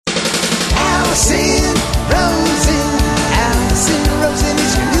Allison Rosen. Allison Rosen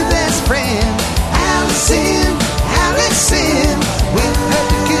is your new best friend. Allison, with her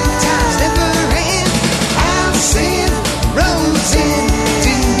the good times never end. Allison Rosen,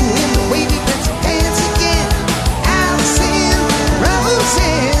 doing the wavy pencil dance again.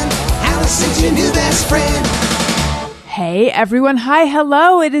 Allison's your new best friend. Hey everyone, hi,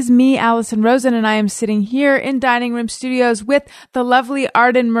 hello, it is me, Allison Rosen, and I am sitting here in Dining Room Studios with the lovely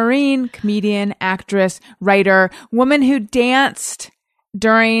Arden Marine, comedian, actress, writer, woman who danced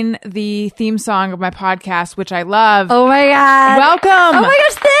during the theme song of my podcast, which I love. Oh my God. Welcome. Oh my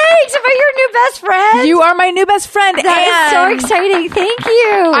gosh, thanks. Am I your new best friend? You are my new best friend. That is so exciting. Thank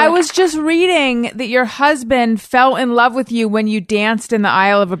you. I was just reading that your husband fell in love with you when you danced in the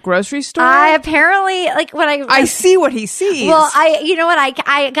aisle of a grocery store. I apparently, like when I see what he sees. Well, you know what?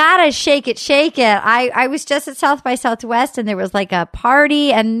 I gotta shake it. I was just at South by Southwest and there was like a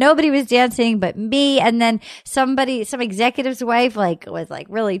party and nobody was dancing but me. And then some executive's wife was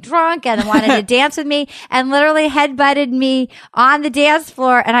really drunk and wanted to dance with me and literally headbutted me on the dance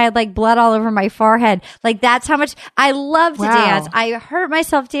floor and I had like blood all over my forehead. Like that's how much I love to dance. I hurt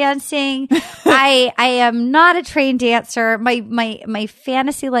myself dancing. I am not a trained dancer. My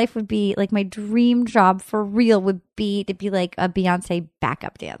fantasy life would be like my dream job for real would be to be like a Beyonce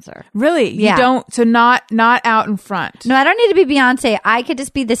backup dancer. Really? Yeah. You don't, so not out in front. No, I don't need to be Beyonce. I could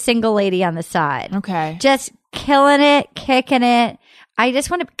just be the single lady on the side. Okay. Just killing it, kicking it. I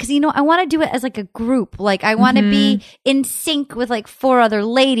just want to, because, I want to do it as like a group. Like, I want to be in sync with like 4 other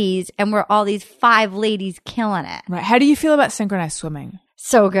ladies, and we're all these 5 ladies killing it. Right. How do you feel about synchronized swimming?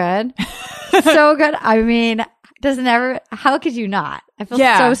 So good. So good. I mean, how could you not? I feel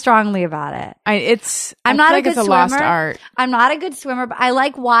so strongly about it. I'm not a good swimmer. Lost art. I'm not a good swimmer, but I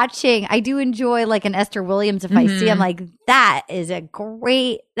like watching. I do enjoy like an Esther Williams if I see. I'm like, that is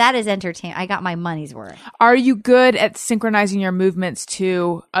entertaining. I got my money's worth. Are you good at synchronizing your movements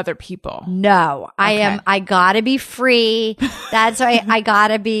to other people? No, Okay. I gotta be free. That's why I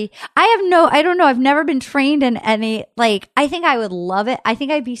gotta be. I don't know. I've never been trained in any, like, I think I would love it. I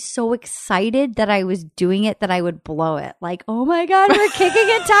think I'd be so excited that I was doing it that I would blow it. Like, oh my God, we're kicking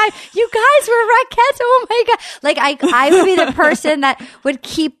in time. You guys were Rockettes. Oh my God. Like I would be the person that would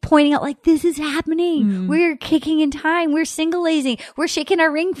keep pointing out like, this is happening. We're kicking in time. We're single lazing. We're shaking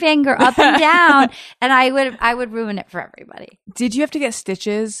our ring finger up and down. And I would ruin it for everybody. Did you have to get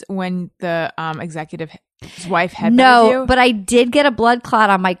stitches when the executive's wife headbutted you? No, but I did get a blood clot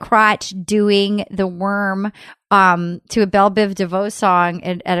on my crotch doing the worm to a Belle Biv DeVoe song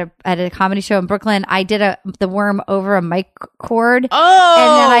at a comedy show in Brooklyn. I did the worm over a mic cord.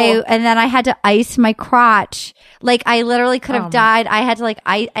 Oh, and then I had to ice my crotch. Like I literally could have died. I had to like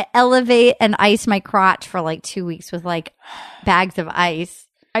I elevate and ice my crotch for like 2 weeks with like bags of ice.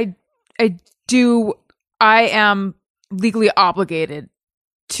 I am legally obligated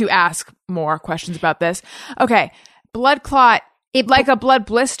to ask more questions about this. Okay, blood clot. Like a blood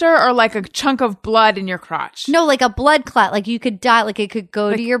blister or like a chunk of blood in your crotch? No, like a blood clot. Like you could die. Like it could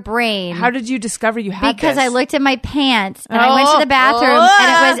go to your brain. How did you discover you had Because this? I looked at my pants and I went to the bathroom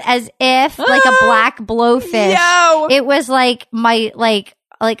and it was as if like a black blowfish. Yo! It was like my like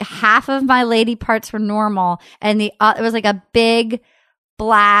half of my lady parts were normal and it was like a big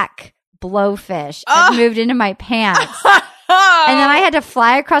black blowfish that moved into my pants. And then I had to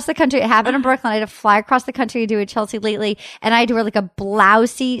fly across the country. It happened in Brooklyn. I had to fly across the country to do a Chelsea Lately. And I had to wear like a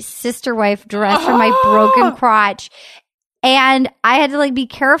blousy sister wife dress for my broken crotch. And I had to like be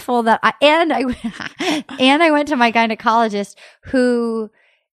careful that I went to my gynecologist who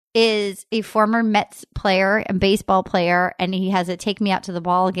is a former Mets player and baseball player, and he has to take me out to the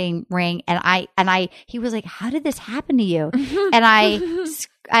ball game ring. And he was like, "How did this happen to you?" And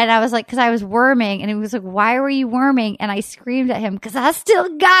I was like, because I was worming, and he was like, "Why were you worming?" And I screamed at him because I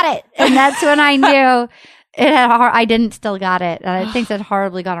still got it, and that's when I knew I didn't still got it, and I think that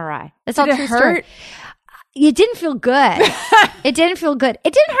horribly gone awry. That's all true story. It didn't feel good. It didn't feel good.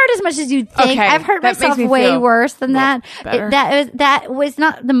 It didn't hurt as much as you'd think. Okay, I've hurt myself way worse than that. Better. That was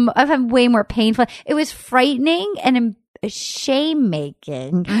not I've had way more painful. It was frightening and shame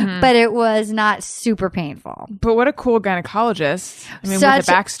making, but it was not super painful. But what a cool gynecologist. I mean, with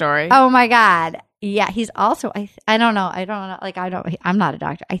a backstory. Oh my God. Yeah, he's also I don't know. Like I'm not a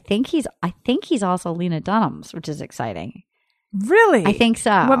doctor. I think he's also Lena Dunham's, which is exciting. Really? I think so.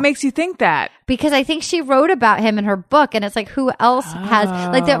 What makes you think that? Because I think she wrote about him in her book, and it's like, who else has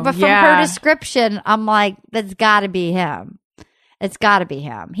like that? But from her description, I'm like, that's got to be him. It's got to be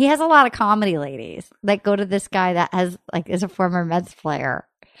him. He has a lot of comedy ladies that go to this guy that has like is a former Mets player.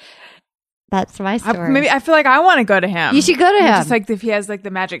 That's my story. Maybe I feel like I want to go to him. You should go to him. Just like if he has like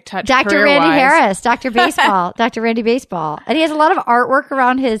the magic touch. Dr. Randy Harris, Dr. Baseball, Dr. Randy Baseball. And he has a lot of artwork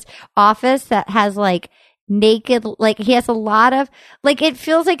around his office that has like naked, like he has a lot of, like it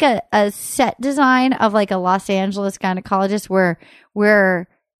feels like a set design of like a Los Angeles gynecologist where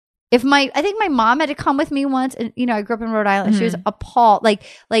I think my mom had to come with me once, and I grew up in Rhode Island. She was appalled.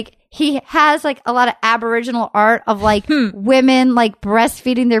 Like he has like a lot of Aboriginal art of like women like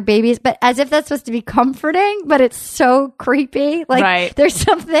breastfeeding their babies, but as if that's supposed to be comforting, but it's so creepy. Like there's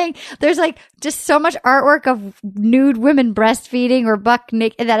like just so much artwork of nude women breastfeeding or buck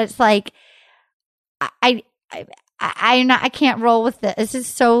naked that it's like, I can't roll with this. This is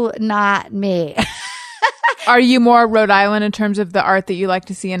so not me. Are you more Rhode Island in terms of the art that you like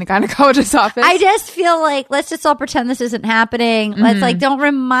to see in a gynecologist's office? I just feel like, let's just all pretend this isn't happening. Let's like, don't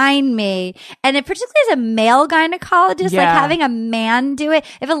remind me. And it, particularly as a male gynecologist, like having a man do it.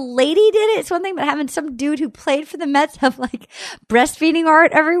 If a lady did it, it's one thing, but having some dude who played for the Mets have like breastfeeding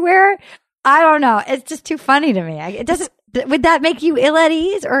art everywhere. I don't know. It's just too funny to me. It doesn't, would that make you ill at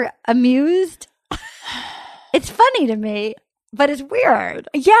ease or amused? It's funny to me. But it's weird.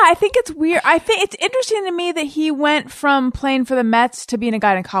 Yeah, I think it's weird. I think it's interesting to me that he went from playing for the Mets to being a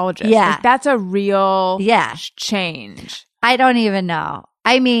gynecologist. Yeah. Like, that's a real change. I don't even know.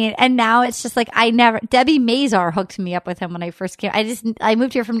 I mean, and now it's just like Debbie Mazar hooked me up with him when I first came. I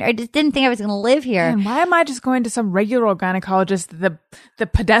moved here I just didn't think I was going to live here. Man, why am I just going to some regular old gynecologist that the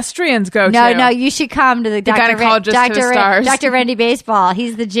pedestrians go to? No, you should come to the gynecologist to the stars. Dr. Randy Baseball.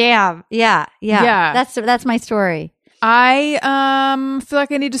 He's the jam. Yeah. That's my story. I feel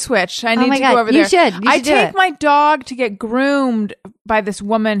like I need to switch. I need to go over there. You should I take my dog to get groomed by this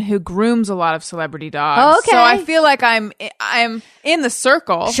woman who grooms a lot of celebrity dogs. Oh, okay. So I feel like I'm in the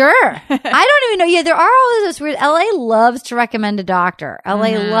circle. Sure. I don't even know. Yeah, there are all of those weird. LA loves to recommend a doctor.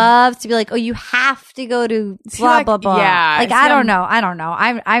 LA loves to be like, oh, you have to go to blah blah blah. Yeah. Like I don't know.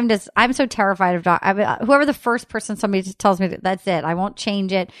 I'm so terrified of dogs. Whoever the first person somebody just tells me that's it. I won't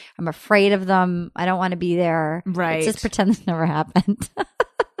change it. I'm afraid of them. I don't want to be there. Right. Just pretend this never happened.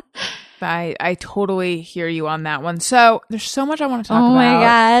 I totally hear you on that one. So there's so much I want to talk about. Oh my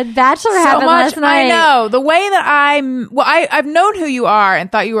God. Bachelor happened last night. I know. The way that I've known who you are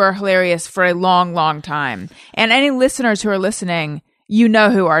and thought you were hilarious for a long, long time. And any listeners who are listening, you know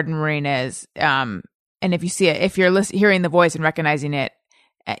who Arden Marine is. And if you see it, if you're hearing the voice and recognizing it,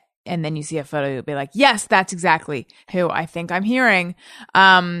 and then you see a photo, you'll be like, yes, that's exactly who I think I'm hearing.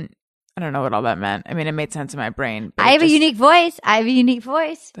 I don't know what all that meant. I mean, it made sense in my brain. I have a unique voice.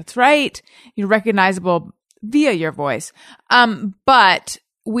 That's right. You're recognizable via your voice. But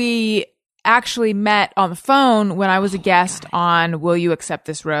we actually met on the phone when I was a guest on Will You Accept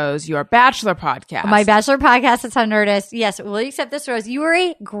This Rose, your Bachelor podcast. My Bachelor podcast that's on Nerdist. Yes, Will You Accept This Rose? You were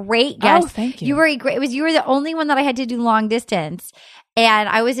a great guest. Oh, thank you. You were the only one that I had to do long distance. And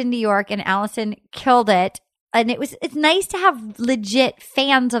I was in New York and Allison killed it. And it's nice to have legit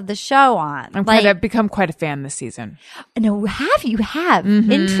fans of the show on. I've become quite a fan this season. No, you have.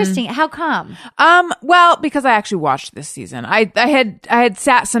 Interesting. How come? Well, because I actually watched this season. I had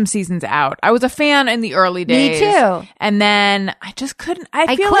sat some seasons out. I was a fan in the early days. Me too. And then I just couldn't.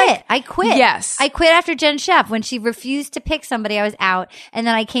 I quit. Yes. I quit after Jen Sheff. When she refused to pick somebody, I was out. And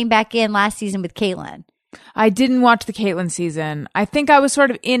then I came back in last season with Caitlyn. I didn't watch the Caitlyn season. I think I was sort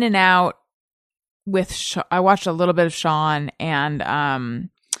of in and out. I watched a little bit of Sean, and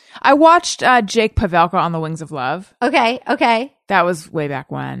I watched Jake Pavelka on The Wings of Love. Okay. That was way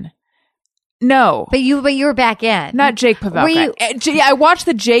back when. No, but you were back in. Not Jake Pavelka. Yeah, I watched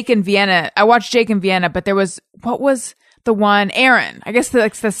the Jake in Vienna. But there was what was the one Aaron? I guess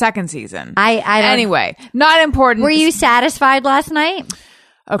that's the second season. Anyway, not important. Were you satisfied last night?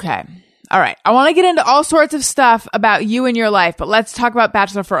 Okay. All right. I want to get into all sorts of stuff about you and your life, but let's talk about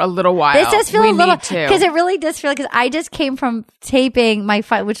Bachelor for a little while. This does feel a little, because it really does feel, because I just came from taping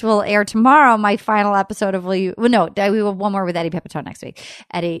which will air tomorrow, my final episode of we will one more with Eddie Pepitone next week.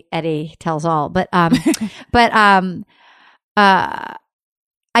 Eddie tells all,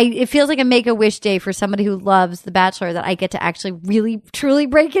 it feels like a Make-A-Wish day for somebody who loves The Bachelor, that I get to actually really truly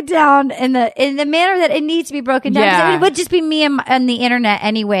break it down in the manner that it needs to be broken down. Yeah. It would just be me and the internet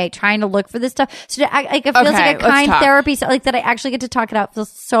anyway, trying to look for this stuff. So it feels like a kind therapy, so like that I actually get to talk it out. It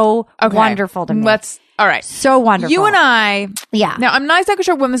feels so wonderful to me. All right. So wonderful. You and I. Yeah. Now, I'm not exactly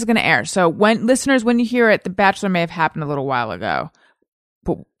sure when this is going to air. So when you hear it, The Bachelor may have happened a little while ago.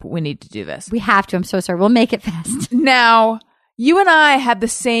 But we need to do this. We have to. I'm so sorry. We'll make it fast. Now, you and I had the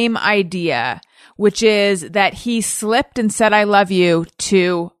same idea, which is that he slipped and said, I love you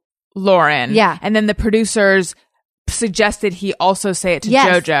to Lauren. Yeah. And then the producers suggested he also say it to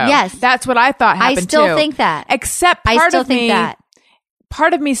Yes, JoJo. yes. That's what I thought happened I still too. think that. Except I part still of think me, that.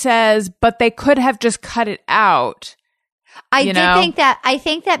 part of me says, but they could have just cut it out. I you did know? think that. I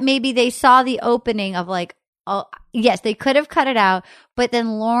think that maybe they saw the opening of like, oh, yes, they could have cut it out, but then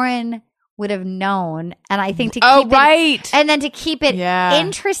Lauren would have known. And I think to keep it, right. and then to keep it Yeah.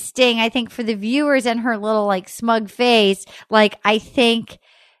 interesting, I think for the viewers and her little like smug face, like I think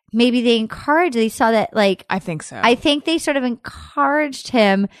maybe they saw that like, I think so. I think they sort of encouraged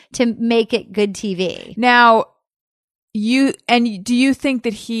him to make it good TV. Now, do you think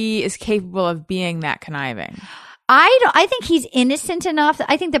that he is capable of being that conniving? I think he's innocent enough.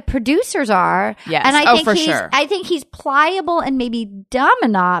 I think the producers are. Yes. And I think for sure. I think he's pliable and maybe dumb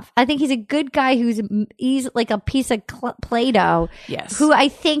enough. I think he's a good guy he's like a piece of Play-Doh. Yes. Who I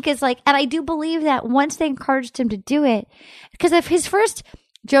think is like, and I do believe that once they encouraged him to do it, because if his first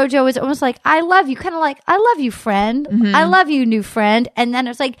JoJo was almost like, I love you, kind of like, I love you, friend. Mm-hmm. I love you, new friend. And then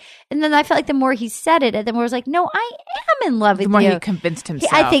it's like, and then I felt like the more he said it, the more it was like, no, I am in love with The more you. he convinced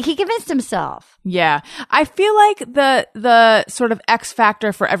himself. I think he convinced himself. Yeah. I feel like the sort of X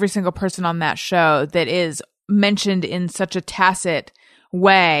factor for every single person on that show that is mentioned in such a tacit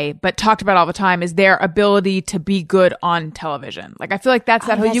way, but talked about all the time, is their ability to be good on television. Like, I feel like that's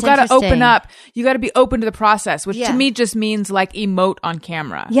whole, that's you got to open interesting. up, you got to be open to the process, which Yeah. to me just means like emote on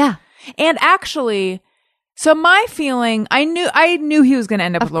camera. Yeah. And actually, so my feeling, I knew he was going to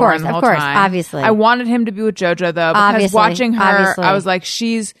end up with Lauren the whole course, time. obviously. I wanted him to be with JoJo though, because Obviously, watching her, obviously. I was like,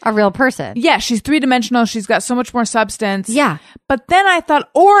 she's A real person. yeah, she's 3-dimensional. She's got so much more substance. Yeah. But then I thought,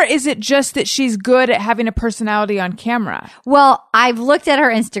 or is it just that she's good at having a personality on camera? Well, I've looked at her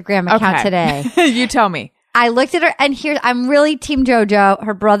Instagram account today. You tell me. I looked at her, and here I'm really Team JoJo.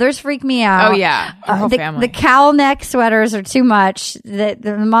 Her brothers freak me out. Oh, yeah. Her whole the, family. The cowl neck sweaters are too much.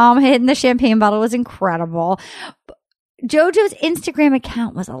 The mom hitting the champagne bottle was incredible. JoJo's Instagram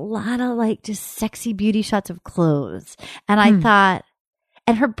account was a lot of like just sexy beauty shots of clothes, and I thought.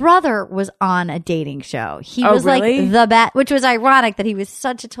 And her brother was on a dating show. He was really? like the best, which was ironic that he was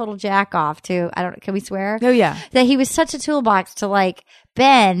such a total jack off to, can we swear? Oh, yeah. That he was such a toolbox to like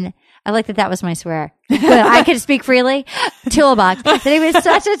Ben. I like that was my swear. Good. I could speak freely. Toolbox. That he was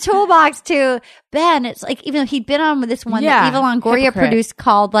such a toolbox to Ben. It's like, even though he'd been on with this one Yeah. that Eva Longoria Hypocrite. produced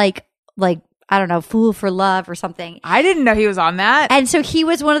called like, I don't know, Fool for Love or something. I didn't know he was on that. And so he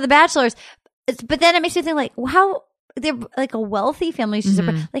was one of the bachelors. But then it makes me think like, how they're like a wealthy family.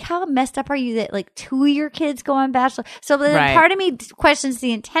 Like, how messed up are you that like 2 of your kids go on Bachelor? So then Right. part of me questions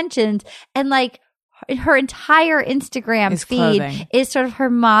the intentions, and like her entire Instagram Is feed clothing. is sort of her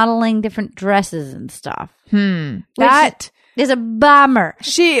modeling different dresses and stuff. That is a bummer.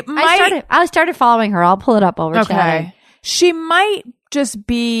 she might. I started following her. I'll pull it up while we're chatting. Okay. She might just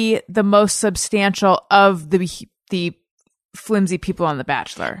be the most substantial of the flimsy people on The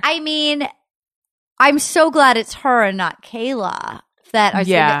Bachelor. I mean, I'm so glad it's her and not Kayla.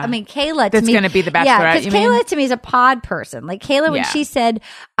 Yeah. I mean, Kayla to That's me, gonna be the Bachelorette, Yeah, you because mean? Kayla to me is a pod person. Like Kayla, when Yeah. she said,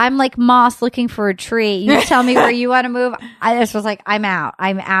 "I'm like moss looking for a tree," you tell me where you want to move. I just was like, "I'm out.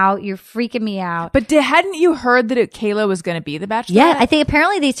 I'm out. You're freaking me out." But hadn't you heard that Kayla was going to be the Bachelorette? Yeah, I think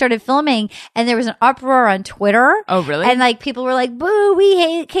apparently they started filming, and there was an uproar on Twitter. Oh, really? And like people were like, "Boo, we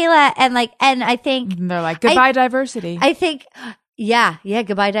hate Kayla," and I think, And they're like, goodbye, diversity. I think, yeah,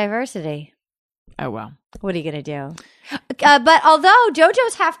 goodbye diversity. Oh, well. What are you gonna do? But although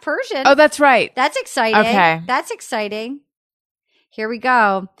JoJo's half Persian, Oh, that's right. that's exciting. Okay. That's exciting. Here we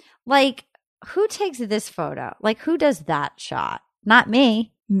go. Like, who takes this photo? Like, who does that shot? Not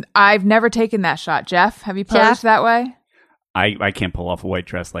me. I've never taken that shot. Jeff, have you posed Jeff? that way? I can't pull off a white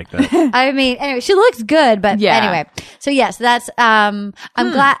dress like that. I mean, anyway, she looks good, but Yeah. anyway. So yes, that's I'm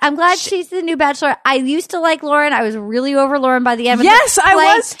glad she's the new Bachelor. I used to like Lauren. I was really over Lauren by the end. with Yes, her I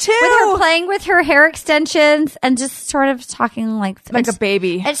playing- was too. With her playing with her hair extensions and just sort of talking like Like a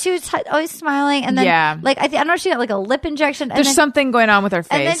baby. And she was always smiling. And then, Yeah. like I don't know, if she got like a lip injection. And There's then, something going on with her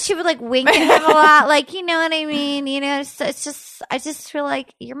face. and then she would like wink at him a lot, like, you know what I mean? You know, so it's just, I just feel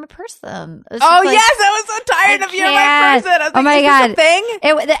like you're my person. It's just oh, like, yes, I was so tired I of you're my can't. person. I was Oh like, my is this God. a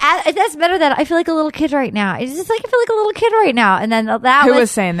thing? That's better than I feel like a little kid right now. It's just like I feel like a little kid right now. And then that Who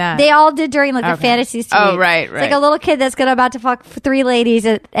was saying that? They all did during like the Okay. fantasy suite. Oh, right, It's right. like a little kid that's about to fuck 3 ladies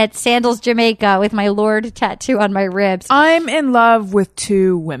at Sandals, Jamaica, with my Lord tattoo on my ribs. I'm in love with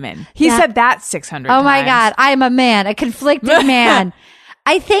 2 women. He Yeah. said that 600 Oh my times. God, I am a man, a conflicted man.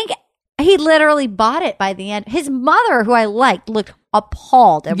 I think he literally bought it by the end. His mother, who I liked, looked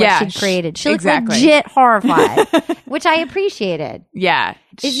appalled at Yeah, what she'd created. She looked exactly. legit horrified, which I appreciated. Yeah.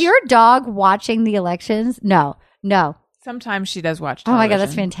 Is your dog watching the elections? No. Sometimes she does watch Oh my television. God,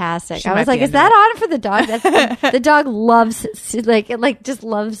 that's fantastic. She I might was like, be is into that it. on for the dog? That's the dog loves just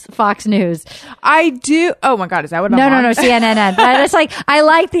loves Fox News. I do. Oh my God, is that what I'm No, on? CNN. But it's like I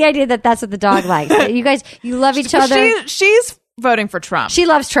like the idea that that's what the dog likes. You guys, you love each other. She's voting for Trump. She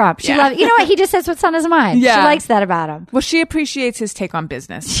loves Trump. She Yeah. loves. You know what? He just says what's on his mind. Yeah. She likes that about him. Well, she appreciates his take on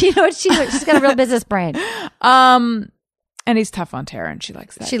business. You know what? She's got a real business brain. And he's tough on Tara, and she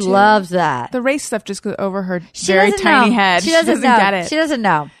likes that. She too. loves that. the race stuff. Just goes over her She very doesn't tiny know. head. She doesn't know. get it. She doesn't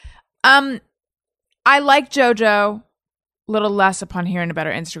know. I like JoJo a little less upon hearing about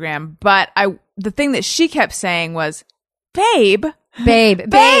her Instagram, but the thing that she kept saying was, "Babe, Babe.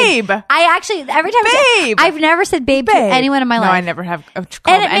 I actually every time Babe. I've never said babe, to babe." anyone in my no, life. I never have called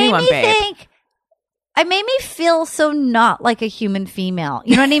And it anyone made me babe. think. It made me feel so not like a human female.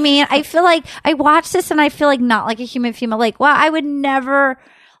 You know what I mean? I feel like I watch this and I feel like not like a human female. Like, wow, I would never.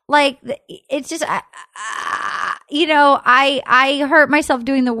 Like, it's just, I hurt myself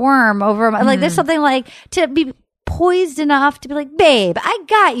doing the worm over like there's something like to be poised enough to be like, babe, I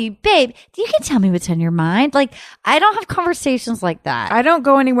got you, babe. You can tell me what's on your mind. Like, I don't have conversations like that. I don't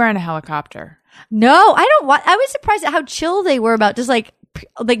go anywhere in a helicopter. No, I don't want. I was surprised at how chill they were about just like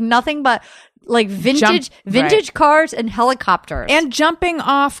nothing but like vintage right. cars and helicopters. And jumping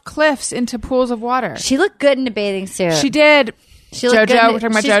off cliffs into pools of water. She looked good in a bathing suit. She did. She looked JoJo, good in- we're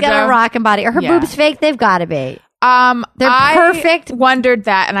talking about she's JoJo. got a rockin' body. Are her Yeah. boobs fake? They've got to be. They're I perfect. Wondered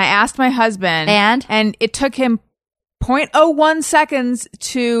that, and I asked my husband, And it took him 0.01 seconds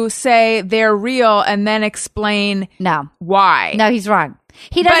to say they're real, and then explain No, why. no, he's wrong.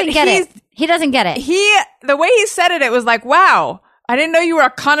 He doesn't But get it. he's- He doesn't get it. The way he said it, it was like, wow, I didn't know you were a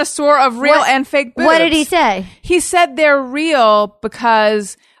connoisseur of real What- and fake boobs. What did he say? He said they're real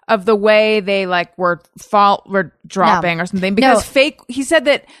because of the way they like were dropping No. or something. Because No. fake, he said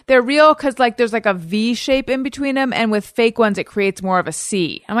that they're real because like there's like a V shape in between them, and with fake ones it creates more of a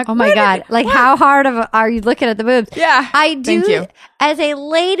C. I'm like, Oh my what God. Like, how hard are you looking at the boobs? Yeah. I do. Thank you. As a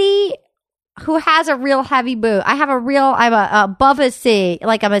lady who has a real heavy boob, I'm above a C,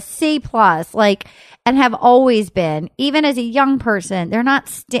 like I'm a C plus, like, and have always been, even as a young person, they're not,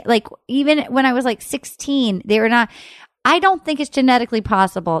 like, even when I was like 16, they were not, I don't think it's genetically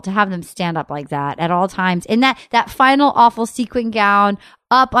possible to have them stand up like that at all times. In that final awful sequin gown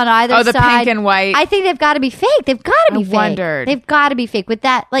up on either Oh, the side. pink and white. I think they've got to be fake. They've got to be fake. wondered. They've got to be fake with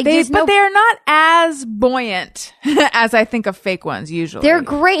that. Like, But there's no. they're not as buoyant as I think of fake ones usually. They're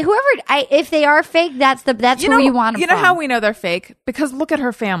great. If they are fake, that's where you want them You know from. how we know they're fake? Because look at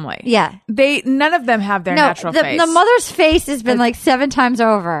her family. Yeah. None of them have their natural face. The mother's face has been like 7 times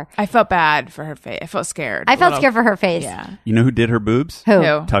over. I felt bad for her face. I felt scared. I felt A little. scared for her face. Yeah. You know who did her boobs? Who?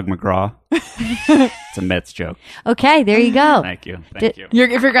 Who? Tug McGraw. It's a Mets joke. Okay, there you go. Thank you. Thank you.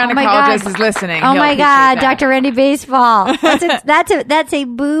 If your Oh my gynecologist God. is listening, Oh he'll my appreciate God, that. Dr. Randy Baseball. That's a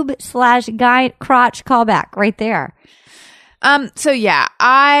boob / guy crotch callback right there. So yeah,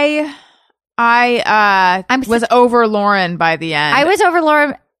 I was over Lauren by the end. I was over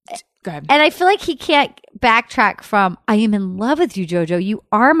Lauren, Go ahead. and I feel like he can't backtrack from "I am in love with you, JoJo. You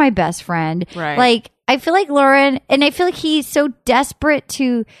are my best friend." Right. Like, I feel like Lauren, and I feel like he's so desperate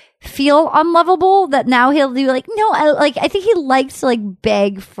to feel unlovable that now he'll do like, no, I think he likes to like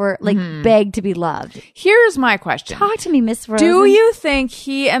beg to be loved. Here's my question. Talk to me, Miss Rosen. Do you think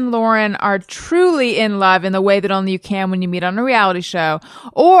he and Lauren are truly in love in the way that only you can when you meet on a reality show?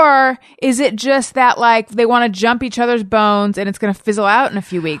 Or is it just that like they want to jump each other's bones and it's going to fizzle out in a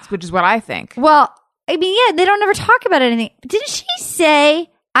few weeks, which is what I think. Well, I mean, yeah, they don't ever talk about anything. Didn't she say,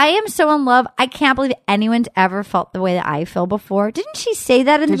 I am so in love, I can't believe anyone's ever felt the way that I feel before? Didn't she say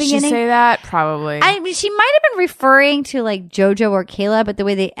that in the Did she beginning? say that? Probably. I mean, she might have been referring to like JoJo or Kayla, but the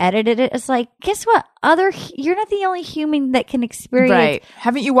way they edited it, it's like, guess what? You're not the only human that can experience. Right.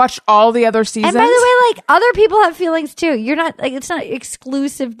 Haven't you watched all the other seasons? And by the way, like, other people have feelings too. You're not, like, it's not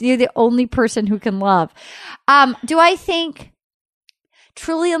exclusive. You're the only person who can love. Do I think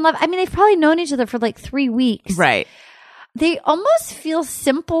truly in love? I mean, they've probably known each other for like 3 weeks. Right. They almost feel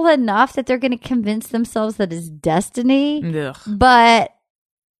simple enough that they're going to convince themselves that it's destiny. Ugh. But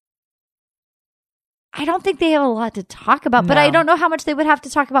I don't think they have a lot to talk about. But No. I don't know how much they would have to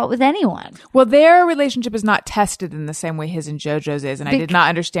talk about with anyone. Well, their relationship is not tested in the same way his and JoJo's is, and I did not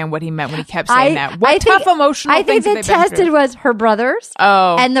understand what he meant when he kept saying that. What tough emotional I think things have the they been tested through? was her brothers.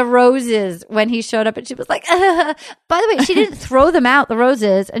 Oh. And the roses when he showed up, and she was like, by the way, she didn't throw them out, the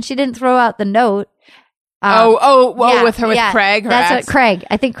roses, and she didn't throw out the note. With Craig. That's ex. what Craig.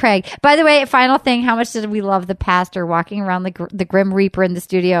 I think Craig. By the way, final thing. How much did we love the pastor walking around the Grim Reaper in the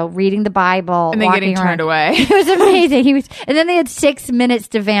studio, reading the Bible, and then getting turned away? It was amazing. And then they had 6 minutes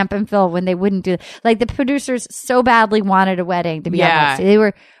to vamp and fill when they wouldn't do. Like the producers so badly wanted a wedding to be on that. They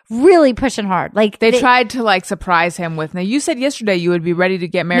were really pushing hard. Like they tried to like surprise him with. Now you said yesterday you would be ready to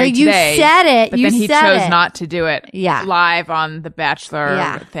get married today. You said it. But then he chose not to do it. Live on the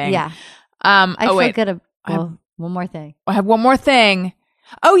Bachelor thing. Yeah. I feel good. One more thing. I have one more thing.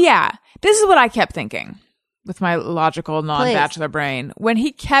 Oh, yeah. This is what I kept thinking with my logical non-Bachelor brain. When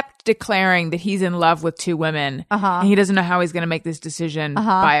he kept declaring that he's in love with 2 women and he doesn't know how he's going to make this decision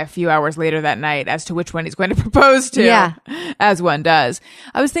by a few hours later that night as to which one he's going to propose to, as one does.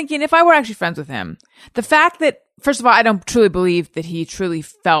 I was thinking if I were actually friends with him, the fact that, first of all, I don't truly believe that he truly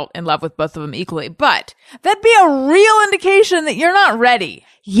felt in love with both of them equally, but that'd be a real indication that you're not ready.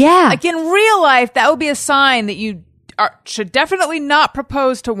 Yeah. Like in real life, that would be a sign that you should definitely not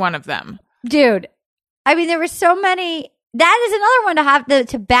propose to one of them. Dude, I mean, there were so many. That is another one to have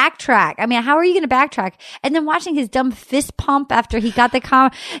to backtrack. I mean, how are you going to backtrack? And then watching his dumb fist pump after he got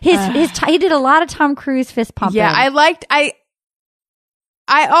the he did a lot of Tom Cruise fist pumping. Yeah,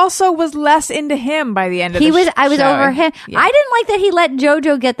 I also was less into him by the end of the show. I was over him. Yeah. I didn't like that he let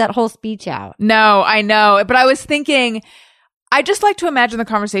JoJo get that whole speech out. No, I know. But I was thinking, I just like to imagine the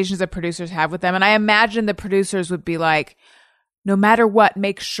conversations that producers have with them. And I imagine the producers would be like, no matter what,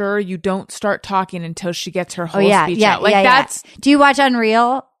 make sure you don't start talking until she gets her whole speech out. Like that's. Do you watch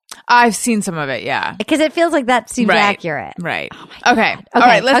Unreal? I've seen some of it, yeah. Because it feels like that seems accurate. Right. Oh my God. Okay. All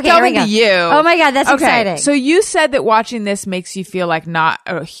right, let's delve into you. Oh my God, that's exciting. So you said that watching this makes you feel like not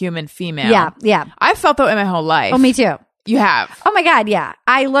a human female. Yeah. I've felt that in my whole life. Oh, me too. You have? Oh my God, yeah.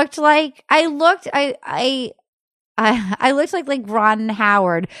 I looked like Ron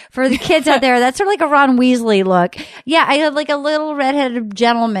Howard. For the kids out there, that's sort of like a Ron Weasley look. Yeah, I had like a little redheaded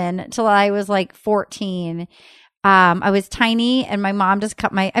gentleman till I was like 14. I was tiny and my mom just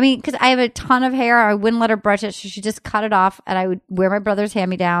cut because I have a ton of hair. I wouldn't let her brush it. So she just cut it off and I would wear my brother's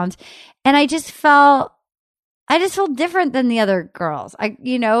hand-me-downs. And I just felt different than the other girls. It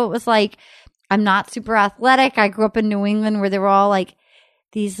was like, I'm not super athletic. I grew up in New England where they were all like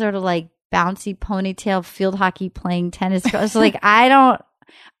these sort of like bouncy ponytail field hockey playing tennis girls. So like, I don't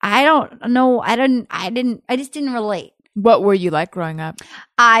know. I just didn't relate. What were you like growing up?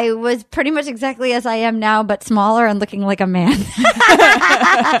 I was pretty much exactly as I am now, but smaller and looking like a man.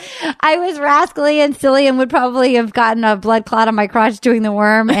 I was rascally and silly and would probably have gotten a blood clot on my crotch doing the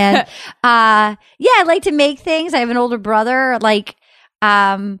worm. And I like to make things. I have an older brother.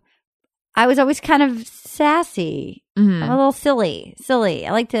 I was always kind of sassy. Mm-hmm. I'm a little silly.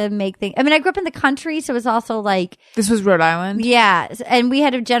 I like to make things. I mean, I grew up in the country, so it was also like... This was Rhode Island? Yeah. And we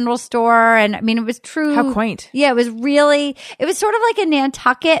had a general store, and I mean, it was true... How quaint. Yeah, it was sort of like a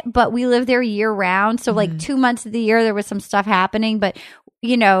Nantucket, but we lived there year round. So like 2 months of the year, there was some stuff happening, but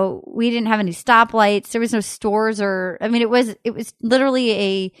we didn't have any stoplights. There was no stores it was literally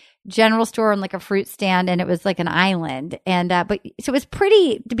a general store and like a fruit stand, and it was like an island. And, so it was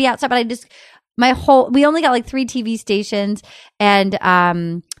pretty to be outside, but we only got like 3 TV stations, and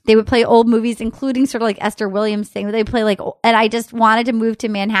they would play old movies, including sort of like Esther Williams thing. They play and I just wanted to move to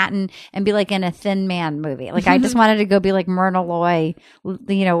Manhattan and be like in a Thin Man movie. Like I just wanted to go be like Myrna Loy,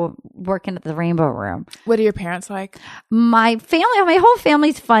 working at the Rainbow Room. What are your parents like? My whole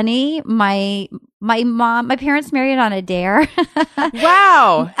family's funny. My parents married on a dare.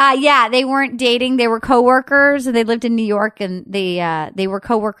 Wow. Yeah, they weren't dating. They were coworkers, and they lived in New York, and they were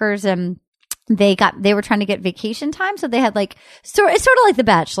coworkers, and they were trying to get vacation time. So they had it's sort of like The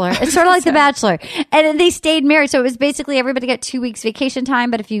Bachelor. It's sort of like The Bachelor. And they stayed married. So it was basically everybody got 2 weeks vacation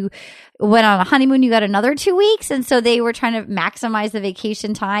time. But if you went on a honeymoon, you got another 2 weeks. And so they were trying to maximize the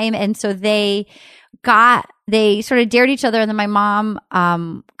vacation time. And so they sort of dared each other. And then my mom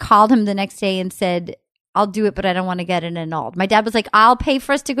called him the next day and said, I'll do it, but I don't want to get it annulled. My dad was like, I'll pay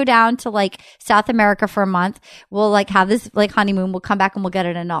for us to go down to South America for a month. We'll have this honeymoon. We'll come back and we'll get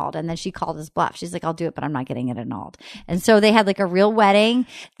it annulled. And then she called his bluff. She's like, I'll do it, but I'm not getting it annulled. And so they had a real wedding.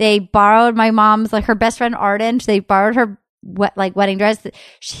 They borrowed my mom's, her best friend Arden. They borrowed her wedding dress.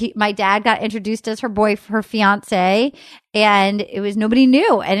 My dad got introduced as her fiance, and it was nobody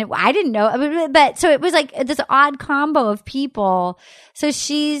knew, and I didn't know. But so it was this odd combo of people. So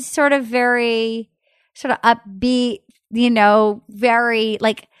she's sort of very upbeat, very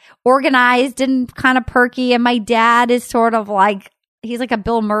organized and kind of perky. And my dad is sort of he's like a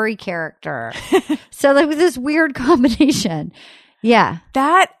Bill Murray character. So there was this weird combination. Yeah.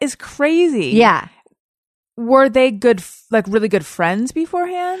 That is crazy. Yeah. were they good, like really good friends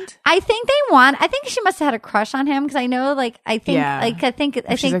beforehand? I think she must have had a crush on him because I know, like, I think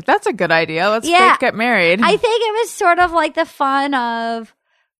She's like, that's a good idea. Let's Yeah. both get married. I think it was sort of like the fun of,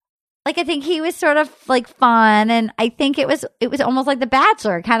 like, I think he was sort of like fun, and I think it was almost like The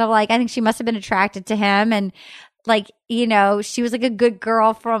Bachelor, kind of like, I think she must have been attracted to him, and like, you know, she was like a good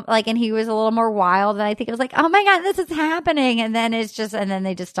girl from like, and he was a little more wild, and I think it was like, oh my God, this is happening, and then then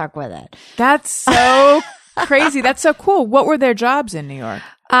they just stuck with it. That's so crazy. That's so cool. What were their jobs in New York?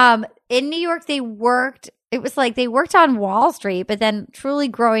 In New York, they worked. It was like they worked on Wall Street, but then truly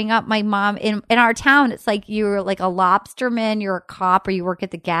growing up, my mom in our town, it's like you're like a lobsterman, you're a cop, or you work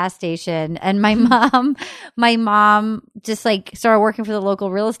at the gas station. And my mom just like started working for the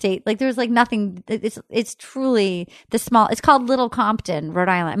local real estate. Like there's like nothing. It's truly the small. It's called Little Compton, Rhode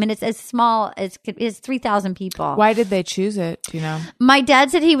Island. I mean, it's as small as it's 3,000 people. Why did they choose it? Do you know? My dad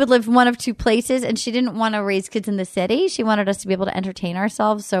said he would live one of two places, and she didn't want to raise kids in the city. She wanted us to be able to entertain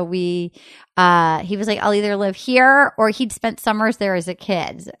ourselves. So he was like, I'll either live here, or he'd spent summers there as a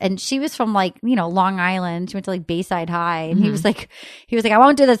kid. And she was from like, you know, Long Island. She went to like Bayside High. And he was like, I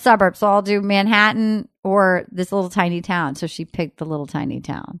won't do the suburbs. So I'll do Manhattan or this little tiny town. So she picked the little tiny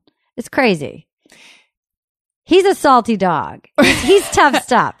town. It's crazy. He's a salty dog. He's tough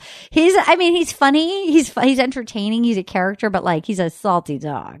stuff. He's funny. He's entertaining. He's a character, but like, he's a salty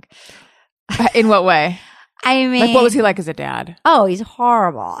dog. In what way? I mean, like, what was he like as a dad? Oh, he's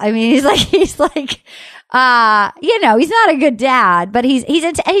horrible. I mean, he's like, you know, he's not a good dad, but he's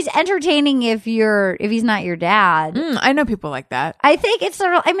entertaining if he's not your dad. I know people like that. I think it's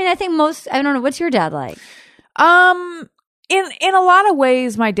sort of, I mean, I think most, I don't know, what's your dad like? In a lot of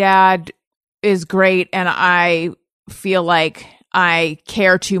ways, my dad is great, and I feel like I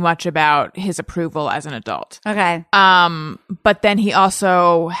care too much about his approval as an adult. Okay. But then he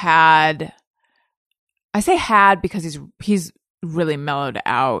also had, I say had because he's really mellowed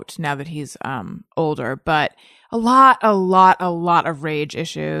out now that he's older, but a lot of rage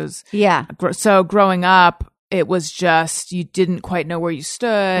issues. Yeah. So growing up, it was just you didn't quite know where you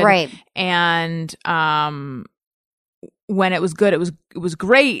stood, right? And when it was good, it was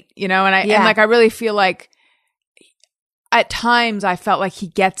great, you know. And I really feel like at times I felt like he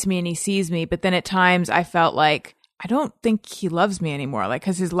gets me and he sees me, but then at times I felt like I don't think he loves me anymore, like,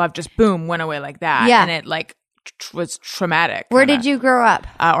 because his love just boom went away like that, and it like was traumatic. Where did you grow up?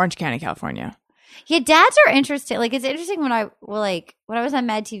 Orange County, California. Yeah, dads are interesting. Like, it's interesting when I was on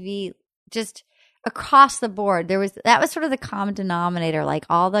Mad TV, just across the board, that was sort of the common denominator. Like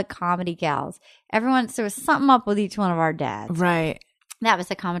all the comedy gals, there was something up with each one of our dads, right? That was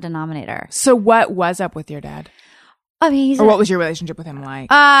the common denominator. So, what was up with your dad? I mean, what was your relationship with him like?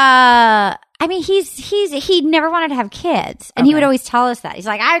 I mean, he never wanted to have kids, and he would always tell us that. He's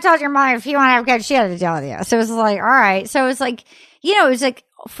like, I told your mother if you want to have kids, she had to deal with you. So it was like, all right. So it was like, you know, it was like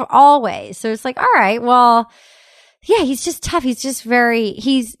for always. So it's like, all right, well, yeah, he's just tough. He's just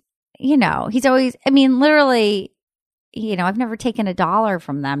you know, he's always, I mean, literally, you know, I've never taken $1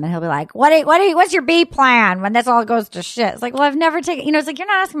 from them, and he'll be like, what's your B plan when this all goes to shit? It's like, well, I've never taken, you know, it's like, you're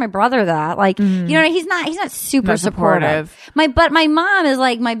not asking my brother that. Like, you know, he's not super supportive. But my mom is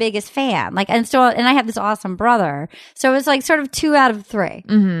like my biggest fan. Like, and I have this awesome brother. So it's like sort of 2 out of 3.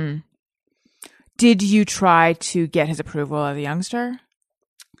 Mm-hmm. Did you try to get his approval as a youngster?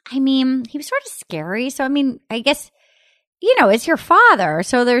 I mean, he was sort of scary. So, I mean, I guess, you know, it's your father.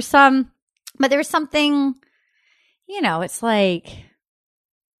 So there's something, you know, it's like,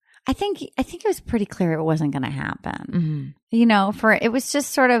 I think it was pretty clear it wasn't going to happen. Mm-hmm. You know, it was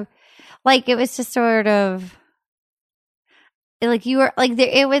just sort of like you were like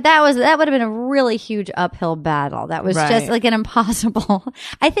that would have been a really huge uphill battle. That was just like an impossible.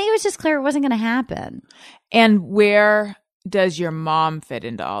 I think it was just clear it wasn't going to happen. And where does your mom fit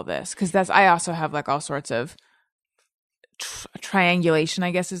into all this? Because I also have like all sorts of triangulation, I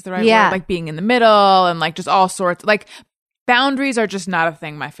guess is the right word, like being in the middle and like just all sorts, like boundaries are just not a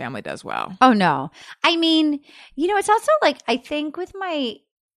thing my family does well. Oh no. I mean, you know, it's also like, I think once I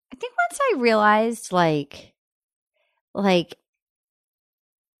realized like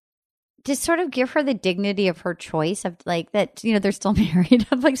to sort of give her the dignity of her choice of like that, you know, they're still married.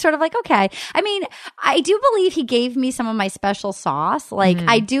 I'm like sort of like, okay. I mean, I do believe he gave me some of my special sauce. Like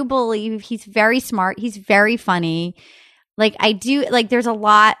I do believe he's very smart. He's very funny. Like I do, like there's a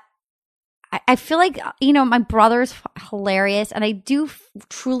lot. I feel like, you know, my brother's hilarious, and I do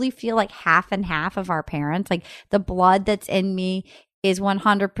truly feel like half and half of our parents. Like the blood that's in me is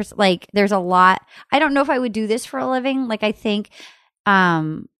 100%. Like there's a lot. I don't know if I would do this for a living. Like I think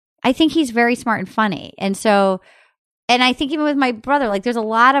he's very smart and funny, and so and I think even with my brother, like there's a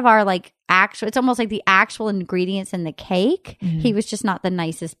lot of our like actual, it's almost like the actual ingredients in the cake. He was just not the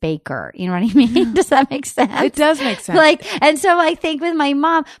nicest baker. You know what I mean? Does that make sense? It does make sense. Like, and so I think with my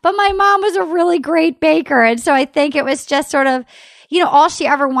mom, but my mom was a really great baker. And so I think it was just sort of, all she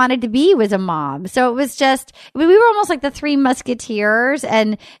ever wanted to be was a mom. So it was just, we were almost like the Three Musketeers,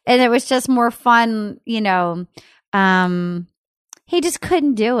 and it was just more fun, he just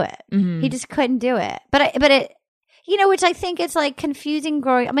couldn't do it. He just couldn't do it. But it, which I think it's like confusing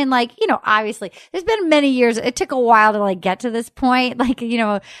growing. I mean, like, obviously there's been many years. It took a while to like get to this point. Like,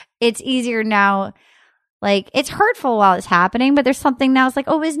 it's easier now. Like, it's hurtful while it's happening, but there's something now. It's like,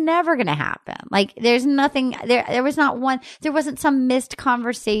 oh, it was never going to happen. Like, there's nothing there was not one, there wasn't some missed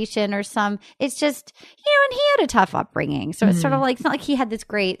conversation or some, it's just, and he had a tough upbringing. So it's sort of like, it's not like he had this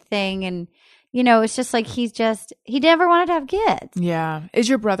great thing. And, it's just like, he never wanted to have kids. Yeah. Is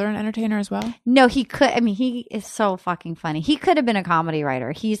your brother an entertainer as well? No, he could. I mean, he is so fucking funny. He could have been a comedy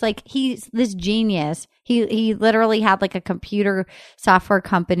writer. He's this genius. He literally had like a computer software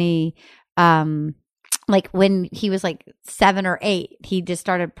company, like when he was like 7 or 8, he just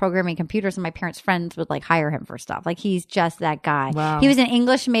started programming computers, and my parents' friends would like hire him for stuff. Like, he's just that guy. Wow. He was an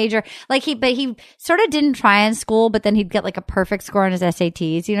English major. Like, but he sort of didn't try in school, but then he'd get like a perfect score on his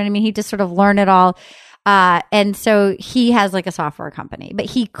SATs. You know what I mean? He just sort of learned it all. And so he has like a software company, but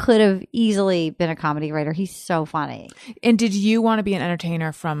he could have easily been a comedy writer. He's so funny. And did you want to be an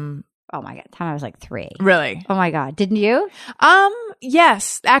entertainer from? Oh my God, time I was like 3. Really? Oh my God, didn't you?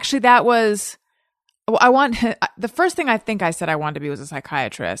 Yes, actually, that was. The first thing I think I said I wanted to be was a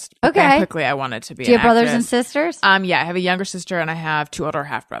psychiatrist. But then quickly I wanted to be. Do you an have brothers actress. and sisters? Yeah, I have a younger sister and I have 2 older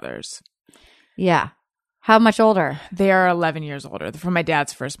half brothers. Yeah. How much older? They are 11 years older from my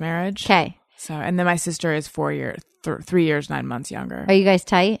dad's first marriage. Okay. So, and then my sister is 3 years, 9 months younger. Are you guys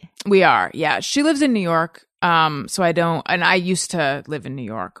tight? We are. Yeah. She lives in New York. So I don't, and I used to live in New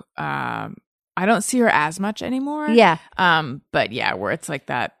York. I don't see her as much anymore. Yeah. But yeah, where it's like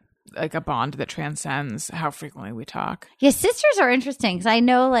that, like a bond that transcends how frequently we talk. Yeah, sisters are interesting because I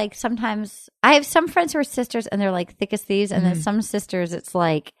know like sometimes I have some friends who are sisters and they're like thick as thieves, and then some sisters it's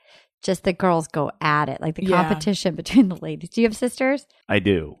like just the girls go at it, like the competition between the ladies. Do you have sisters? I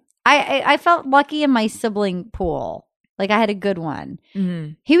do. I felt lucky in my sibling pool. Like I had a good one.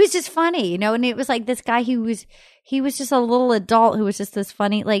 Mm-hmm. He was just funny, and it was like this guy he was just a little adult who was just this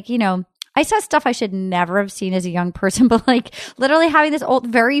funny, like, I saw stuff I should never have seen as a young person, but like literally having this old,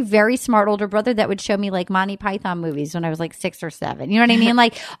 very, very smart older brother that would show me like Monty Python movies when I was like 6 or 7. You know what I mean?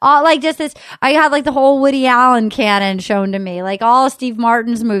 Like all like just this, I had like the whole Woody Allen canon shown to me, like all of Steve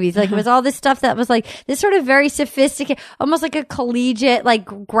Martin's movies. Like it was all this stuff that was like this sort of very sophisticated, almost like a collegiate, like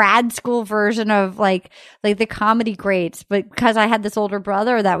grad school version of like the comedy greats. But because I had this older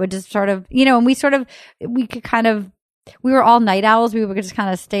brother that would just sort of, and we were all night owls. We would just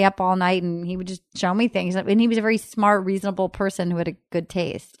kind of stay up all night, and he would just show me things. And he was a very smart, reasonable person who had a good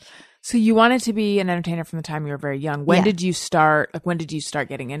taste. So you wanted to be an entertainer from the time you were very young. When did you start? Like, when did you start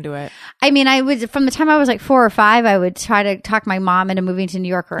getting into it? I mean, from the time I was like 4 or 5, I would try to talk my mom into moving to New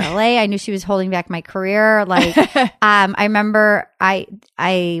York or LA. I knew she was holding back my career. Like, I remember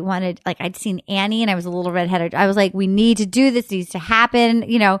I wanted, like, I'd seen Annie and I was a little redheaded. I was like, we need to do this. It needs to happen,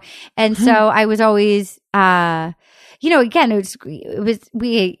 And so I was always, again,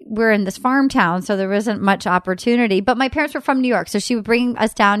 we were in this farm town, so there wasn't much opportunity. But my parents were from New York, so she would bring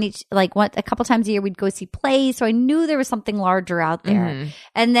us down a couple times a year. We'd go see plays, so I knew there was something larger out there. Mm-hmm.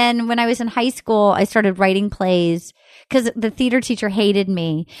 And then when I was in high school, I started writing plays because the theater teacher hated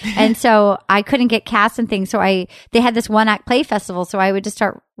me, and so I couldn't get cast and things. So they had this 1-act play festival, so I would just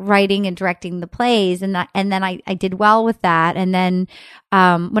start writing and directing the plays, and then I did well with that. And then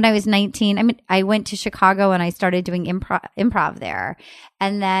when I was 19, I went to Chicago and I started doing improv there.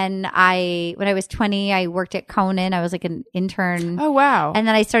 And then when I was 20, I worked at Conan. I was like an intern. Oh wow! And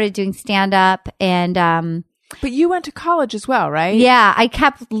then I started doing stand up and. But you went to college as well, right? Yeah, I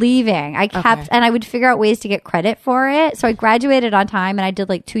kept leaving. And I would figure out ways to get credit for it. So I graduated on time and I did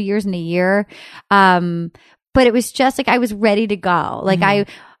like 2 years and a year. But it was just like I was ready to go. Like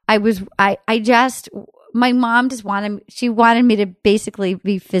my mom just wanted me to basically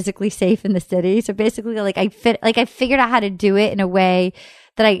be physically safe in the city. So basically I figured out how to do it in a way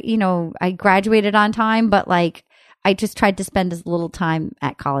that I graduated on time, but like I just tried to spend as little time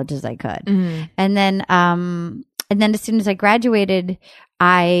at college as I could. Mm-hmm. And then as soon as I graduated,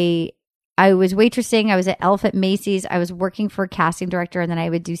 I was waitressing. I was at Elf at Macy's. I was working for a casting director, and then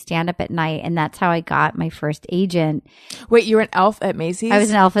I would do stand up at night. And that's how I got my first agent. Wait, you were an Elf at Macy's? I was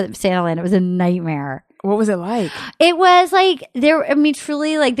an Elf at Santa Land. It was a nightmare. What was it like? It was like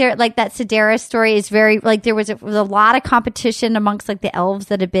truly like that Sedaris story is very like there was a lot of competition amongst like the elves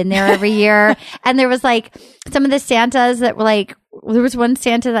that had been there every year. And there was like some of the Santas that were like, there was one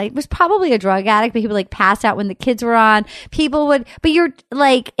Santa that was probably a drug addict, but he would like pass out when the kids were on. But you're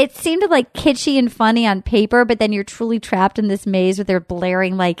like, it seemed like kitschy and funny on paper, but then you're truly trapped in this maze where they're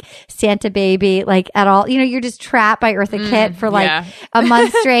blaring like Santa Baby, like at all. You're just trapped by Eartha Kitt for like a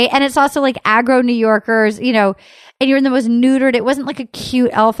month straight. And it's also like aggro New Yorkers, and you're in the most neutered. It wasn't like a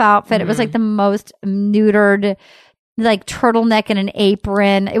cute elf outfit. It was like the most neutered, like turtleneck and an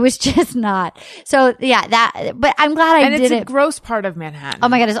apron. It was just not. So yeah, but I'm glad I did it. And it's a gross part of Manhattan. Oh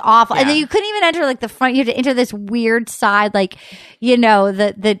my God, it's awful. Yeah. And then you couldn't even enter like the front. You had to enter this weird side, like,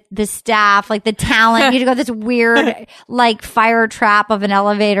 the staff, like the talent. You had to go this weird, like fire trap of an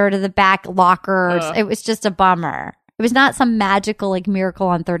elevator to the back lockers. It was just a bummer. It was not some magical like miracle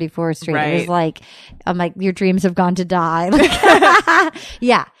on 34th Street. Right. It was like, I'm like, your dreams have gone to die. Like,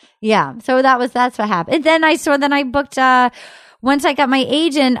 yeah. So that's what happened. And then I booked, once I got my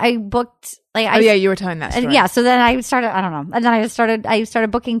agent, I booked like, you were telling that story. yeah. So then I started, I don't know. And then I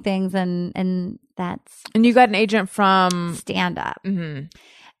started booking things and that's And you got an agent from stand up. Mhm.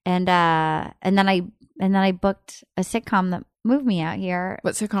 And then I booked a sitcom that moved me out here.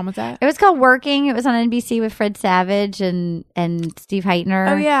 What sitcom was that? It was called Working. It was on NBC with Fred Savage and Steve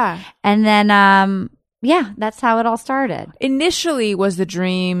Heitner. Oh yeah. And then that's how it all started. Initially, was the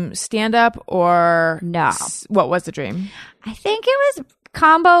dream stand up or No. What was the dream? I think it was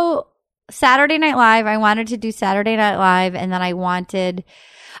combo Saturday Night Live. I wanted to do Saturday Night Live, and then I wanted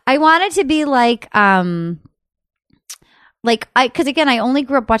to be because again, I only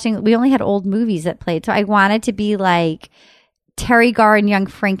grew up watching. We only had old movies that played, so I wanted to be like Terry Garr in Young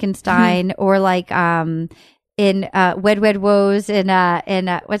Frankenstein, or like in Wed Wed Woes in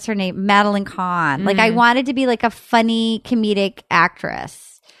what's her name, Madeline Kahn. Like I wanted to be like a funny comedic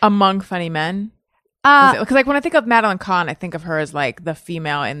actress Among Funny Men? Because like when I think of Madeline Kahn, I think of her as like the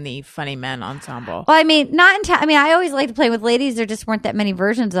female in the Funny Men ensemble. Well, I mean, I always liked to play with ladies. There just weren't that many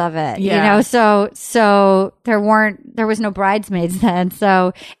versions of it, Yeah. So there was no Bridesmaids then.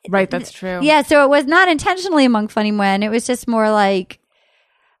 So Right, that's true. yeah, so it was not intentionally Among Funny Men. It was just more like,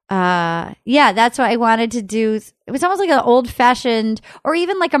 that's what I wanted to do. It was almost like an old fashioned, or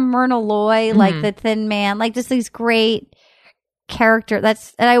even like a Myrna Loy, like the Thin Man, like just these great character. And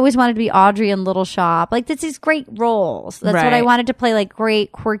I always wanted to be Audrey in Little Shop. Like these great roles. That's what I Right. wanted to play, like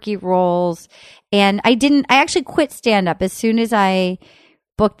great quirky roles. And I actually quit stand up as soon as I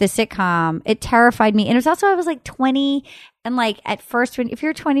booked the sitcom. It terrified me. And it was also, I was like 20. And like at first, if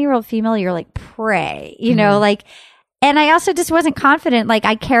you're a 20-year-old female, you're like prey, like, and I also just wasn't confident. Like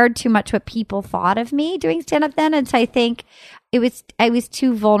I cared too much what people thought of me doing stand up then. And so I think I was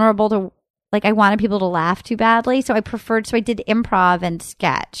too vulnerable to, like, I wanted people to laugh too badly. So I did improv and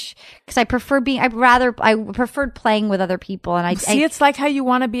sketch because I preferred playing with other people. And It's like how you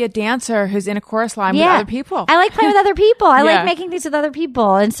want to be a dancer who's in a chorus line with other people. I like playing with other people. I Yeah. like making things with other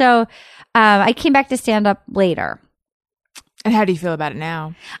people. And so I came back to stand up later. And how do you feel about it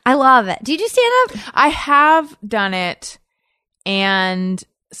now? I love it. Do you do stand up? I have done it, and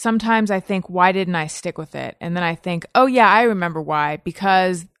sometimes I think, why didn't I stick with it? And then I think, oh yeah, I remember why.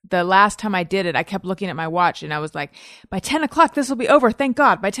 Because the last time I did it, I kept looking at my watch and I was like, by 10 o'clock, this will be over. Thank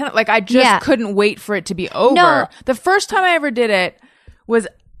God. By 10, like I just couldn't wait for it to be over. No. The first time I ever did it was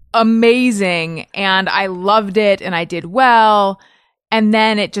amazing and I loved it and I did well. And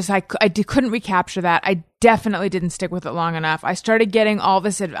then it just, couldn't recapture that. I definitely didn't stick with it long enough. I started getting all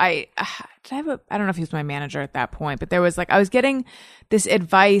this, I don't know if he was my manager at that point, but there was like, I was getting this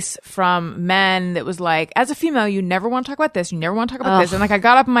advice from men that was like, as a female, you never want to talk about this. You never want to talk about this. And like, I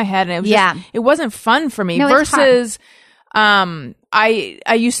got up in my head and it was just, it wasn't fun for me. No, it's versus,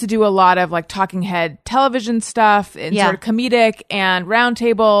 I used to do a lot of like talking head television stuff and sort of comedic and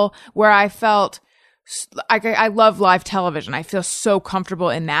roundtable where I felt, I love live television. I feel so comfortable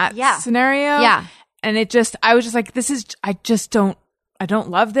in that scenario. Yeah. And I was just like, I don't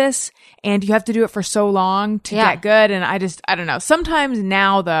love this. And you have to do it for so long to get good. And I don't know. Sometimes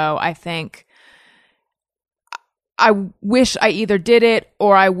now though, I think I wish I either did it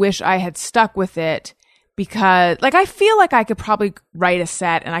or I wish I had stuck with it because like, I feel like I could probably write a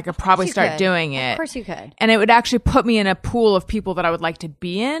set and I could probably start doing it. Of course you could. And it would actually put me in a pool of people that I would like to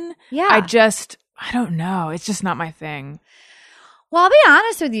be in. Yeah. I don't know. It's just not my thing. Well, I'll be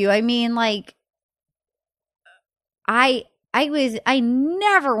honest with you. I mean, like, I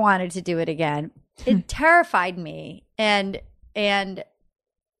never wanted to do it again. It terrified me. And,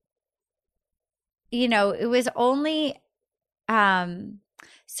 you know, it was only,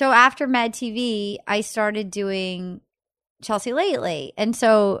 So after Mad TV, I started doing Chelsea Lately. And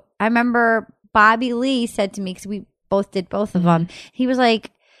so I remember Bobby Lee said to me, because we both did both of them, he was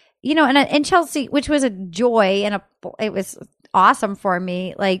like, you know, and Chelsea, which was a joy and it was awesome for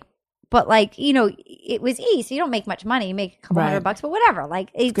me. Like, but like, you know, it was easy. So you don't make much money. You make a couple $100, but whatever. Like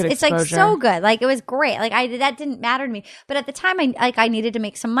it's like so good. Like it was great. Like that didn't matter to me. But at the time I needed to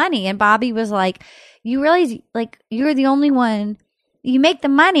make some money. And Bobby was like, you realize like you're the only one, you make the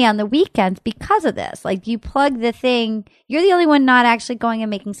money on the weekends because of this. Like you plug the thing, you're the only one not actually going and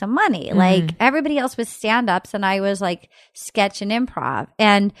making some money. Like everybody else was stand-ups and I was like sketch and improv.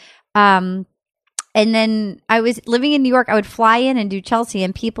 And then I was living in New York. I would fly in and do Chelsea,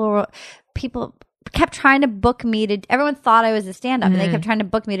 and people kept trying to book me to. Everyone thought I was a stand-up, and they kept trying to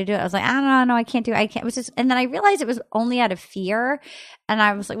book me to do it. I was like, I don't know, I can't do it. I can't. It was just, and then I realized it was only out of fear, and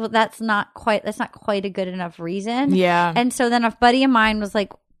I was like, well, that's not quite a good enough reason. Yeah. And so then a buddy of mine was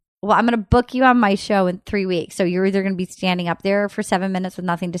like, well, I'm going to book you on my show in 3 weeks. So you're either going to be standing up there for 7 minutes with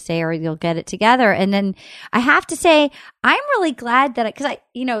nothing to say, or you'll get it together. And then I have to say, I'm really glad that because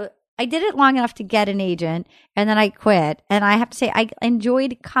I did it long enough to get an agent, and then I quit. And I have to say, I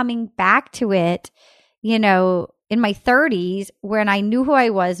enjoyed coming back to it, you know, in my 30s when I knew who I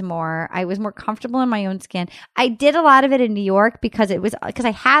was more. I was more comfortable in my own skin. I did a lot of it in New York because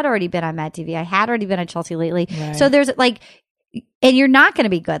I had already been on Mad TV. I had already been on Chelsea Lately. Right. So there's like, and you're not going to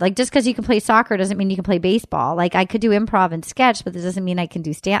be good. Like just because you can play soccer doesn't mean you can play baseball. Like I could do improv and sketch, but that doesn't mean I can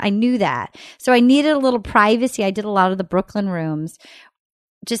do stand. I knew that. So I needed a little privacy. I did a lot of the Brooklyn rooms.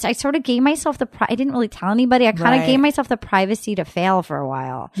 I sort of gave myself I didn't really tell anybody. I kind of gave myself the privacy to fail for a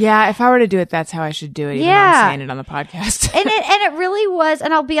while. Yeah, if I were to do it, that's how I should do it. Even though I'm saying it on the podcast. and it really was.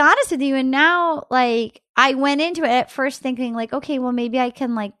 And I'll be honest with you. And now, like, I went into it at first thinking, like, okay, well, maybe I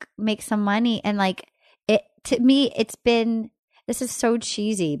can like make some money. And like, to me, it's been. This is so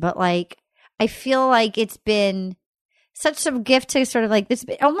cheesy, but like, I feel like it's been such a gift to sort of like this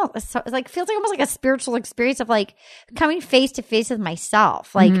almost like feels like almost like a spiritual experience of like coming face to face with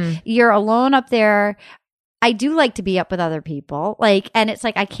myself. Like you're alone up there. I do like to be up with other people. Like, and it's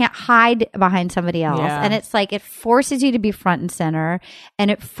like, I can't hide behind somebody else. Yeah. And it's like, it forces you to be front and center,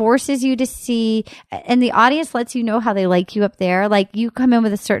 and it forces you to see, and the audience lets you know how they like you up there. Like you come in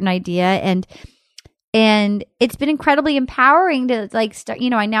with a certain idea, and it's been incredibly empowering to like start, you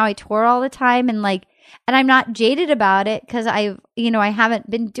know, I tour all the time, and like, and I'm not jaded about it because I haven't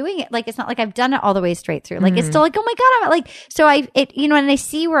been doing it. Like, it's not like I've done it all the way straight through. Like, it's still like, oh my God, I'm like, so and I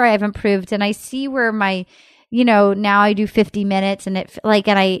see where I've improved, and I see where my, you know, now I do 50 minutes, and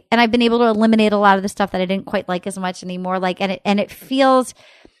I've been able to eliminate a lot of the stuff that I didn't quite like as much anymore. Like, and it feels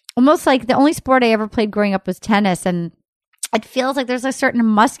almost like the only sport I ever played growing up was tennis, and it feels like there's a certain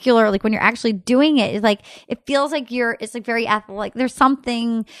muscular, like when you're actually doing it, it's like, it feels like it's like very athletic. There's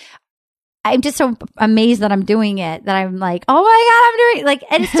something, I'm just so amazed that I'm doing it that I'm like, oh my God, I'm doing it.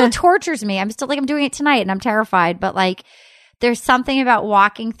 Like, and it still tortures me. I'm still like, I'm doing it tonight and I'm terrified. But like, there's something about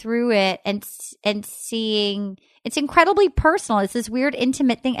walking through it and seeing, it's incredibly personal. It's this weird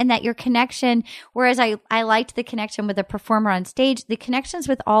intimate thing, and that your connection, whereas I liked the connection with the performer on stage, the connections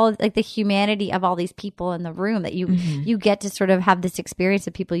with all of like the humanity of all these people in the room, that you get to sort of have this experience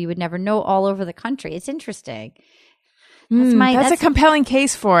of people you would never know all over the country. It's interesting. That's a compelling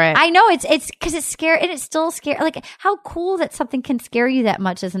case for it. I know it's because it's scary, and it's still scary. Like, how cool that something can scare you that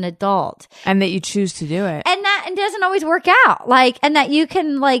much as an adult, and that you choose to do it, and that it doesn't always work out. Like, and that you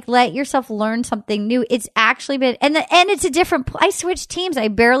can like let yourself learn something new. It's actually been, and it's a different. I switched teams. I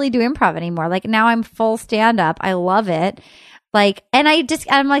barely do improv anymore. Like now I'm full stand up. I love it. Like, and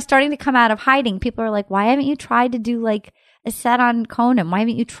I'm like starting to come out of hiding. People are like, why haven't you tried to do like a set on Conan? Why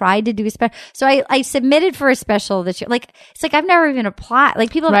haven't you tried to do a special? So I submitted for a special this year. Like, it's like I've never even applied.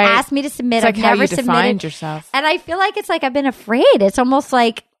 Like, people have asked me to submit. It's like I've how never you submitted. defined yourself. And I feel like it's like I've been afraid. It's almost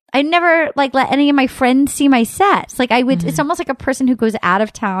like I never like let any of my friends see my sets. Like I would, it's almost like a person who goes out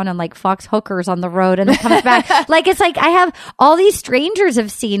of town and like fucks hookers on the road and then comes back. Like, it's like I have all these strangers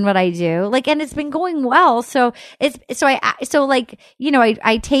have seen what I do. Like, and it's been going well. So like, you know,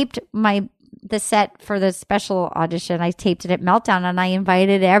 I taped the set for the special audition. I taped it at Meltdown, and I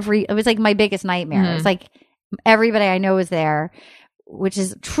invited it was like my biggest nightmare. It was like everybody I know was there, which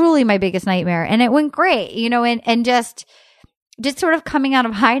is truly my biggest nightmare. And it went great, you know, and just sort of coming out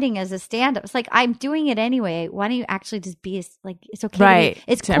of hiding as a stand-up. It's like, I'm doing it anyway. Why don't you actually just be like, it's okay. Right.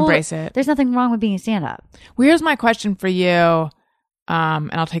 It's to cool. Embrace it. There's nothing wrong with being a stand-up. Well, here's my question for you.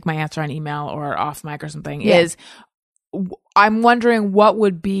 And I'll take my answer on email or off mic or something, is I'm wondering what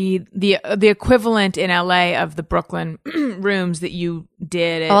would be the equivalent in LA of the Brooklyn rooms that you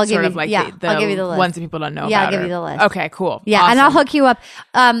did. It's I'll give sort you- of like yeah, the I'll give you the list. ones that people don't know Yeah, I'll about. give you the list. Okay, cool. Yeah, and I'll Awesome. hook you up.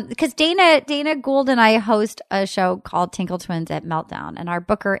 Because Dana Gould and I host a show called Tinkle Twins at Meltdown, and our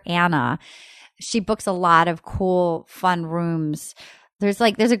booker Anna, she books a lot of cool, fun rooms. There's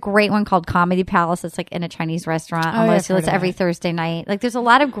a great one called Comedy Palace. It's like in a Chinese restaurant Oh, on yeah, Los I've heard Feliz of every it. Thursday night. Like there's a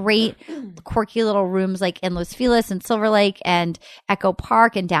lot of great, quirky little rooms like in Los Feliz and Silver Lake and Echo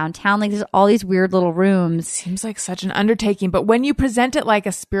Park and downtown. Like there's all these weird little rooms. Seems like such an undertaking, but when you present it like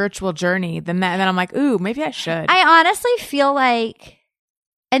a spiritual journey, then I'm like, ooh, maybe I should. I honestly feel like,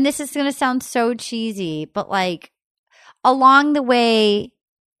 and this is going to sound so cheesy, but like along the way,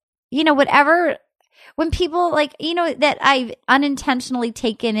 you know, whatever, when people like, you know, that I've unintentionally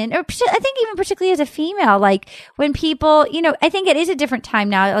taken in, or I think even particularly as a female, like when people, you know, I think it is a different time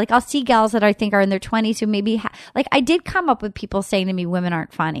now. Like I'll see gals that I think are in their 20s who maybe, like I did come up with people saying to me, women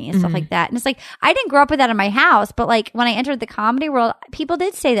aren't funny and stuff like that. And it's like, I didn't grow up with that in my house, but like when I entered the comedy world, people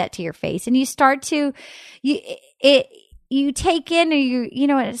did say that to your face, and you start to, you take in, or you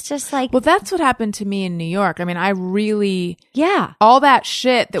know, it's just like, Well, that's what happened to me in New York. I mean, I really, yeah. all that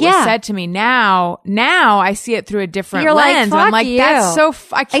shit that was Yeah. said to me now I see it through a different You're like, lens. And I'm fuck like, you. that's so,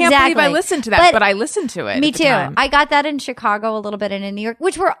 I can't believe I Exactly. listened to that, But but I listened to it. Me at the too. time. I got that in Chicago a little bit and in New York,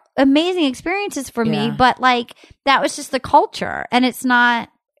 which were amazing experiences for me. Yeah. But like that was just the culture, and it's not.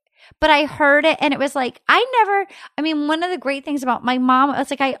 But I heard it, and it was like one of the great things about my mom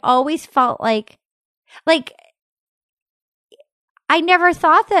was like I always felt like I never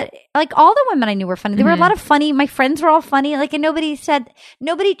thought that, like, all the women I knew were funny. There were a lot of funny, my friends were all funny. Like, and nobody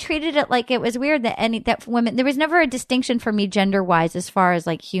treated it like it was weird that women, there was never a distinction for me gender wise as far as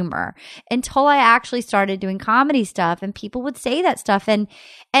like humor until I actually started doing comedy stuff, and people would say that stuff. And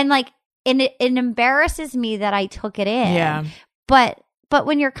like, and it embarrasses me that I took it in. Yeah. But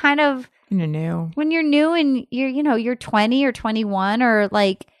when you're kind of, You're new. when you're new and you're 20 or 21 or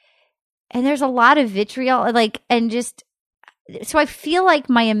like, and there's a lot of vitriol, like, and just, so I feel like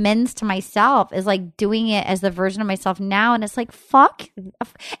my amends to myself is like doing it as the version of myself now. And it's like, fuck. And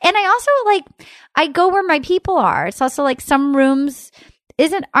I also like, I go where my people are. It's also like some rooms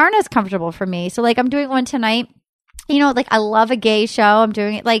aren't as comfortable for me. So like I'm doing one tonight. You know, like I love a gay show. I'm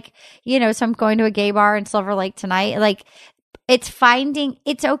doing it like, you know, so I'm going to a gay bar in Silver Lake tonight. Like it's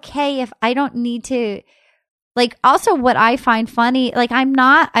okay if I don't need to. Like also what I find funny, like I'm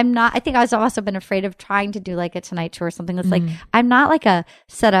not, I think I've also been afraid of trying to do like a Tonight Show or something that's like, I'm not like a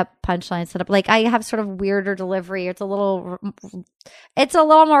punchline setup. Like I have sort of weirder delivery. It's a little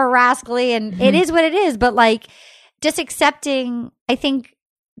more rascally, and it is what it is. But like just accepting, I think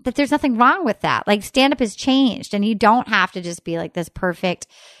that there's nothing wrong with that. Like stand up has changed, and you don't have to just be like this perfect,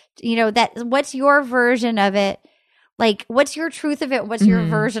 you know, what's your version of it? Like, what's your truth of it? What's your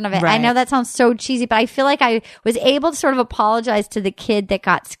version of it? Right. I know that sounds so cheesy, but I feel like I was able to sort of apologize to the kid that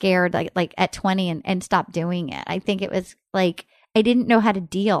got scared, like at 20 and stopped doing it. I think it was like, I didn't know how to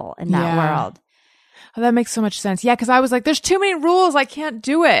deal in that world. Oh, that makes so much sense. Yeah, because I was like, there's too many rules. I can't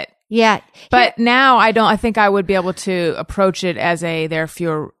do it. Yeah. But now I think I would be able to approach it as there are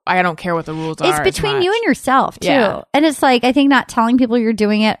fewer, I don't care what the rules are. It's as between you much. and yourself too. Yeah. And it's like, I think not telling people you're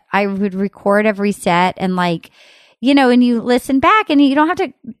doing it, I would record every set and like, you know, and you listen back, and you don't have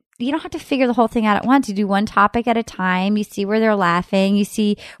to figure the whole thing out at once. You do one topic at a time. You see where they're laughing. You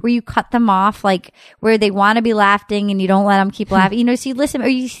see where you cut them off, like where they want to be laughing and you don't let them keep laughing. You know, so you listen, or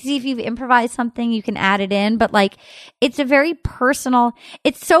you see if you've improvised something, you can add it in. But like, it's a very personal,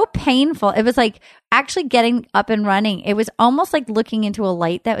 it's so painful. It was like actually getting up and running. It was almost like looking into a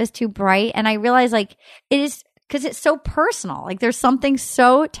light that was too bright. And I realized like it is, because it's so personal. Like there's something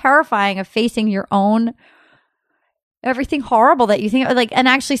so terrifying of facing your own everything horrible that you think, like, and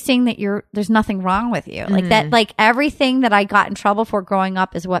actually seeing that there's nothing wrong with you. Like that, like everything that I got in trouble for growing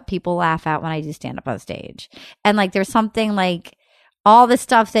up is what people laugh at when I do stand up on stage. And like, there's something like all the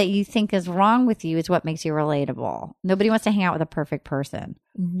stuff that you think is wrong with you is what makes you relatable. Nobody wants to hang out with a perfect person.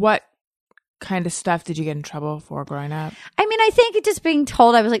 What kind of stuff did you get in trouble for growing up? I mean, I think it just being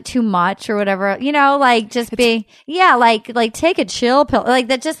told I was like too much or whatever, you know, like just being, like take a chill pill, like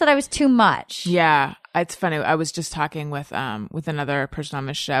that, just that I was too much. Yeah. It's funny. I was just talking with another person on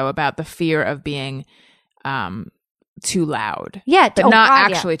the show about the fear of being too loud. Yeah. But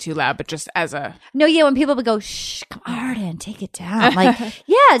not actually too loud, but just as a... No, yeah, when people would go, shh, come on, Arden, take it down. Like,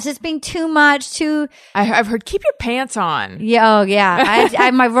 yeah, it's just being too much, I've heard, keep your pants on. Yeah, oh, yeah.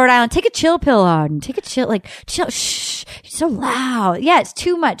 I'm my Rhode Island, take a chill pill, Arden. Take a chill, like, chill, shh, you're so loud. Yeah, it's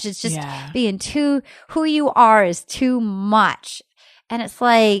too much. It's just being who you are is too much. And it's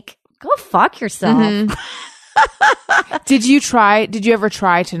like, go fuck yourself. Did you ever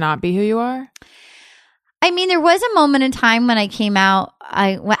try to not be who you are? I mean, there was a moment in time when I came out,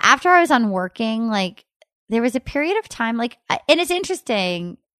 after I was on Working, like there was a period of time, like, and it's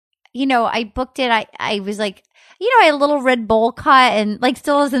interesting, you know, I booked it. I was like, you know, I had a little red bowl cut and like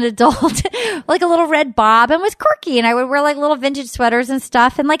still as an adult, like a little red bob and was quirky. And I would wear like little vintage sweaters and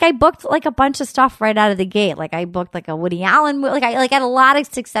stuff. And like I booked like a bunch of stuff right out of the gate. Like I booked like a Woody Allen, like I had a lot of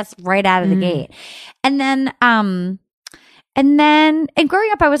success right out of the gate. And then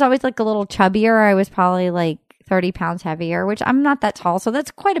growing up, I was always like a little chubbier. I was probably like 30 pounds heavier, which I'm not that tall. So that's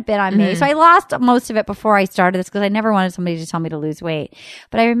quite a bit on me. So I lost most of it before I started this because I never wanted somebody to tell me to lose weight.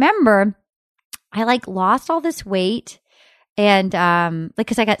 But I remember I like lost all this weight and like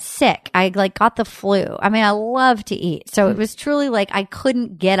cause I got sick. I like got the flu. I mean, I love to eat. So it was truly like I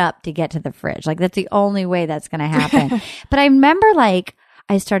couldn't get up to get to the fridge. Like that's the only way that's going to happen. But I remember like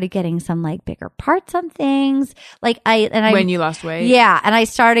I started getting some like bigger parts on things. Like when you lost weight? Yeah. And I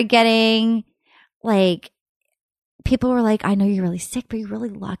started getting like, people were like, I know you're really sick, but you're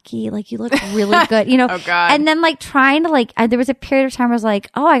really lucky. Like you look really good, you know? Oh God. And then like trying to like, there was a period of time where I was like,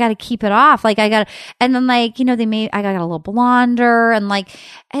 oh, I got to keep it off. Like and then like, you know, I got a little blonder and like,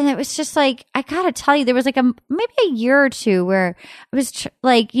 and it was just like, I got to tell you, there was like maybe a year or two where it was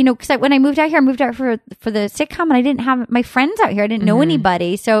like, you know, cause when I moved out here, I moved out for the sitcom and I didn't have my friends out here. I didn't know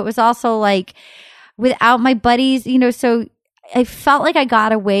anybody. So it was also like without my buddies, you know, so I felt like I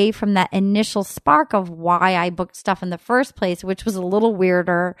got away from that initial spark of why I booked stuff in the first place, which was a little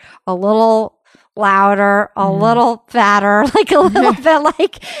weirder, a little louder, a little fatter, like a little bit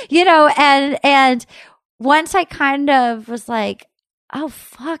like, you know, and once I kind of was like, oh,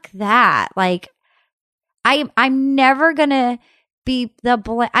 fuck that. Like I'm never going to be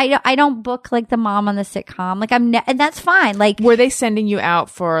I don't book like the mom on the sitcom. Like and that's fine. Like, were they sending you out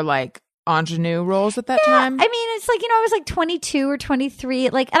for like ingenue roles at that time? I mean, it's like, you know, I was like 22 or 23.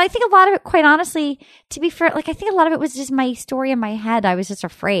 Like, and I think a lot of it, quite honestly, to be fair, like, I think a lot of it was just my story in my head. I was just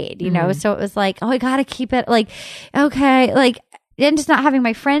afraid, you know? So it was like, oh, I got to keep it like, okay, like, and just not having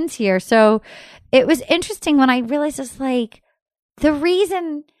my friends here. So it was interesting when I realized it's like the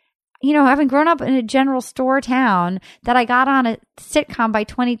reason, you know, having grown up in a general store town that I got on a sitcom by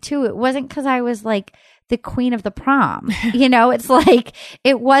 22, it wasn't because I was like the queen of the prom. You know, it's like,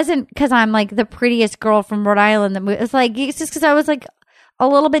 it wasn't because I'm like the prettiest girl from Rhode Island. It's like, it's just because I was like a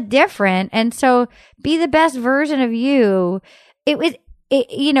little bit different. And so be the best version of you.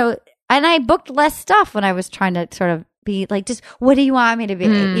 You know, and I booked less stuff when I was trying to sort of be like, just what do you want me to be?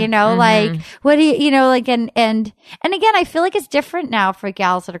 You know, like, what do you know, like, and again, I feel like it's different now for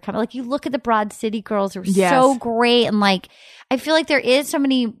gals that are coming. Like, you look at the Broad City girls who are so great. And like, I feel like there is so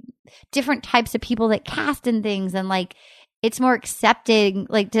many different types of people that cast in things, and like it's more accepting.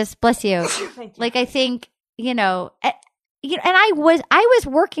 Like, just bless you. Like, I think, you know, and I was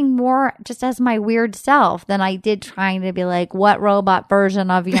working more just as my weird self than I did trying to be like, what robot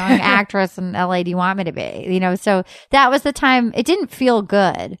version of young actress in LA do you want me to be? You know, so that was the time. It didn't feel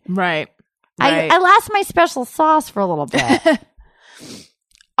good. Right. I lost my special sauce for a little bit.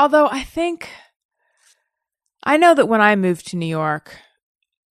 Although I know that when I moved to New York,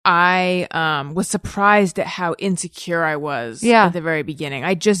 I was surprised at how insecure I was at the very beginning.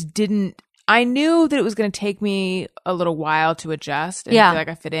 I knew that it was going to take me a little while to adjust and feel like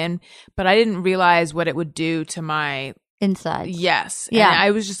I fit in, but I didn't realize what it would do to my inside. Yes. Yeah. And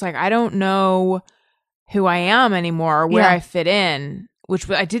I was just like, I don't know who I am anymore or where I fit in, which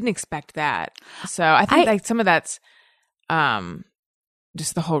I didn't expect that. So I think like some of that's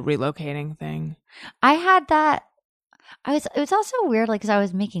just the whole relocating thing. I had that. It was also weird, like, because I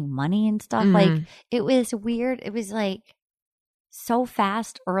was making money and stuff. Like, it was weird. It was like so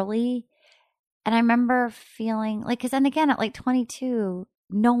fast early. And I remember feeling like, because then again, at like 22,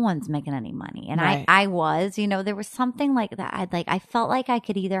 no one's making any money. And I was, you know, there was something like that. I felt like I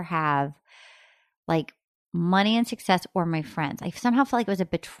could either have like money and success or my friends. I somehow felt like it was a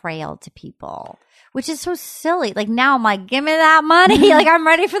betrayal to people, which is so silly. Like, now I'm like, give me that money. Like, I'm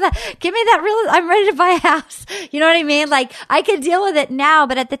ready for that. Give me that I'm ready to buy a house. You know what I mean? Like, I could deal with it now.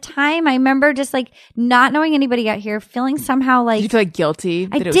 But at the time, I remember just like not knowing anybody out here, feeling somehow like. Did you feel like guilty?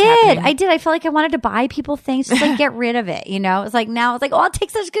 I did. I felt like I wanted to buy people things, just like get rid of it. You know, it's like now it's like, oh, I'll take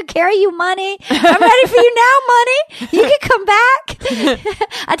such good care of you, money. I'm ready for you now, money. You can come back.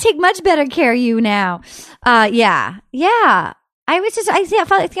 I take much better care of you now. Yeah. I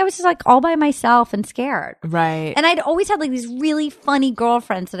felt like I was just like all by myself and scared. Right. And I'd always had like these really funny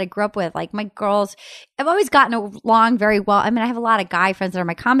girlfriends that I grew up with. Like, my girls, I've always gotten along very well. I mean, I have a lot of guy friends that are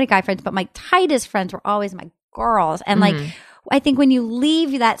my comedy guy friends, but my tightest friends were always my girls. And like, I think when you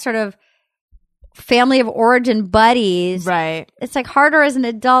leave that sort of family of origin buddies. Right. It's like harder as an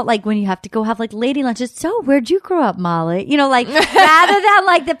adult, like when you have to go have like lady lunches. So where'd you grow up, Molly? You know, like rather than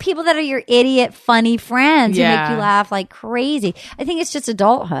like the people that are your idiot, funny friends who make you laugh like crazy. I think it's just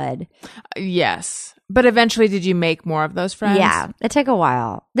adulthood. Yes. But eventually, did you make more of those friends? Yeah, it took a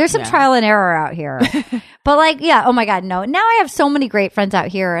while. There's some trial and error out here, but like, yeah. Oh my God, no. Now I have so many great friends out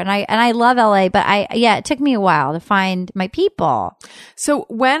here, and I love LA. But it took me a while to find my people. So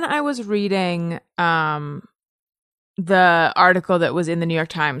when I was reading the article that was in the New York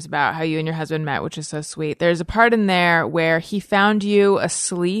Times about how you and your husband met, which is so sweet, there's a part in there where he found you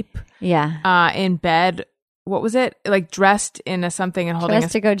asleep, in bed. What was it? Like dressed in something and holding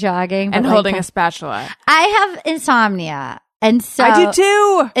to go jogging and holding a spatula. I have insomnia, and so I do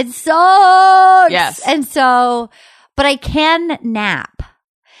too. It's so yes, and so, but I can nap.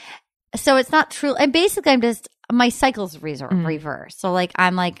 So it's not true. And basically, I'm just my cycle's reverse. So like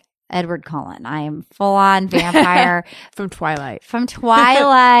I'm like Edward Cullen. I am full on vampire from Twilight. From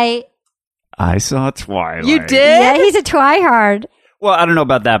Twilight. I saw Twilight. You did? Yeah, he's a twihard. Well, I don't know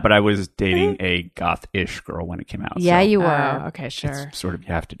about that, but I was dating a goth-ish girl when it came out. Yeah, so you were. Okay, sure. It's sort of,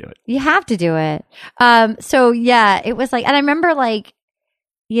 you have to do it. You have to do it. So yeah, it was like, and I remember like,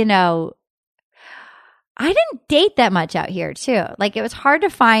 you know, I didn't date that much out here too. Like it was hard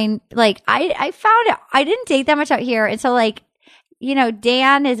to find, like I found it, I didn't date that much out here. And so like, you know,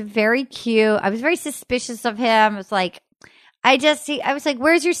 Dan is very cute. I was very suspicious of him. It was like, I was like,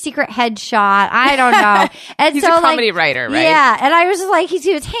 where's your secret headshot? I don't know. And he's so, a comedy writer, right? Yeah. And I was just like,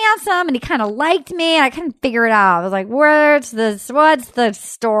 he was handsome and he kind of liked me and I couldn't figure it out. I was like, what's the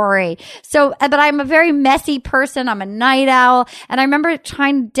story? So, but I'm a very messy person. I'm a night owl. And I remember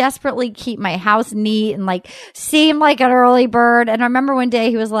trying to desperately keep my house neat and like seem like an early bird. And I remember one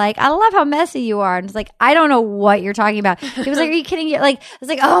day he was like, I love how messy you are. And it's like, I don't know what you're talking about. He was like, are you kidding? Like, I was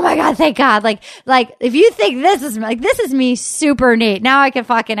like, oh my God, thank God. Like if you think this is me, super neat. Now I can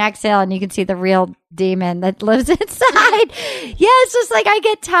fucking exhale and you can see the real demon that lives inside. Yeah, it's just like I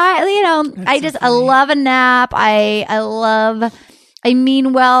get tired, you know. I love a nap. I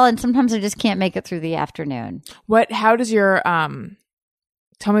mean well, and sometimes I just can't make it through the afternoon. How does your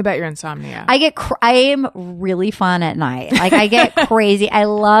tell me about your insomnia. I am really fun at night. Like I get crazy. I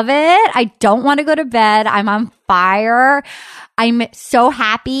love it. I don't want to go to bed. I'm on fire. I'm so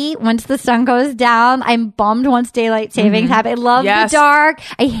happy once the sun goes down. I'm bummed once daylight savings happen. I love the dark.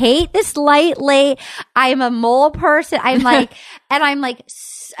 I hate this light late. I'm a mole person. I'm like, and I'm like,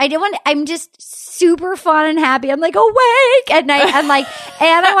 I'm just super fun and happy. I'm like awake at night. I'm like,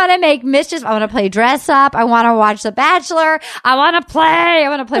 and I want to make mischief. I want to play dress up. I want to watch The Bachelor. I want to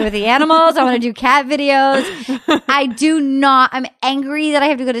play with the animals. I want to do cat videos. I'm angry that I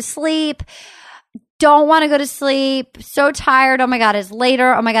have to go to sleep. Don't want to go to sleep. So tired. Oh my God, it's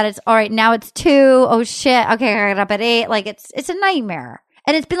later. Oh my God, it's all right. Now it's 2. Oh shit. Okay, I got up at 8. Like it's a nightmare.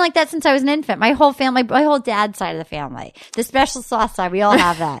 And it's been like that since I was an infant. My whole family, my whole dad's side of the family, the special sauce side, we all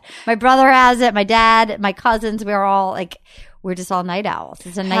have that. My brother has it. My dad, my cousins, we're just all night owls.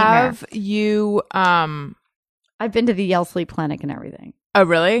 It's a nightmare. Have you, I've been to the Yale Sleep Clinic and everything. Oh,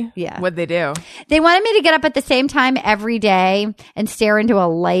 really? Yeah. What'd they do? They wanted me to get up at the same time every day and stare into a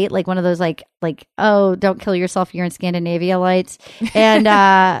light, like one of those like, oh, don't kill yourself, you're in Scandinavia lights.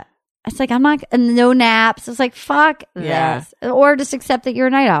 And, it's like, I'm not, no naps. It's like, fuck this. Or just accept that you're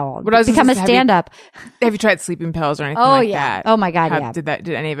a night owl. Become a stand-up. Have you tried sleeping pills or anything like that? Oh my God, yeah. Did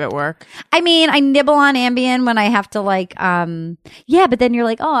any of it work? I mean, I nibble on Ambien when I have to but then you're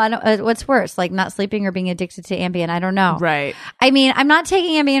like, oh, I don't, what's worse? Like not sleeping or being addicted to Ambien? I don't know. Right. I mean, I'm not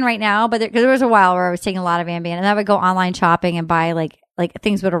taking Ambien right now, but there was a while where I was taking a lot of Ambien and I would go online shopping and buy like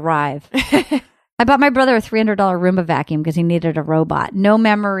things would arrive. I bought my brother a $300 Roomba vacuum because he needed a robot. No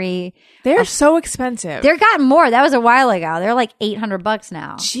memory. They're so expensive. They're gotten more. That was a while ago. They're like $800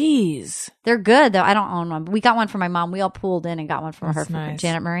 now. Jeez. They're good though. I don't own one. But we got one for my mom. We all pooled in and got one for her, nice. For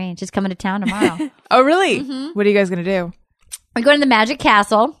Janet Marie. She's coming to town tomorrow. Oh, really? Mm-hmm. What are you guys going to do? We're going to the Magic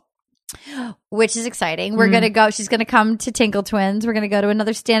Castle, which is exciting. We're going to go. She's going to come to Tinkle Twins. We're going to go to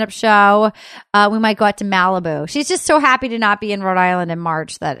another stand-up show. We might go out to Malibu. She's just so happy to not be in Rhode Island in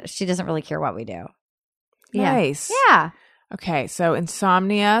March that she doesn't really care what we do. Nice. Yeah. Okay, so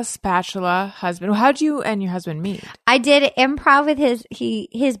insomnia, spatula, husband. How'd you and your husband meet? I did improv with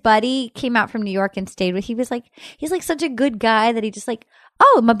his buddy came out from New York and stayed with. He's like such a good guy that he just like,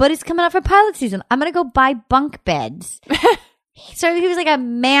 oh, my buddy's coming out for pilot season. I'm gonna go buy bunk beds. So he was like a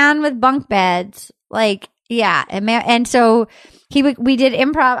man with bunk beds, like and so we did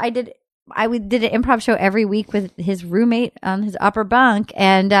improv. We did an improv show every week with his roommate on his upper bunk,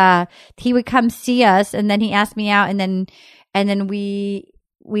 and he would come see us, and then he asked me out, and then we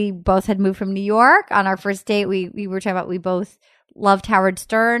we both had moved from New York. On our first date, we were talking about we both loved Howard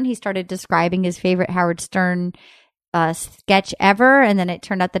Stern. He started describing his favorite Howard Stern sketch ever, and then it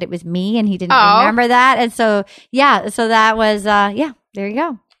turned out that it was me, and he didn't remember that. And so that was there you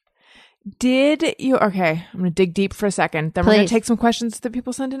go. Okay, I'm going to dig deep for a second. Then we're going to take some questions that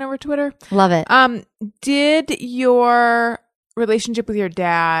people sent in over Twitter. Love it. Did your relationship with your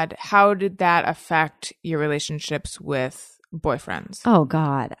dad, how did that affect your relationships with boyfriends? Oh,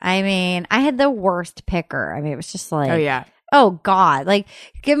 God. I mean, I had the worst picker. I mean, it was just like, oh, yeah. Oh, God. Like,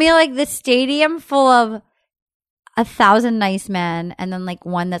 give me like the stadium full of 1,000 nice men and then like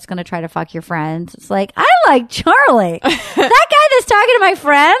one that's going to try to fuck your friends. It's like, I like Charlie. That guy that's talking to my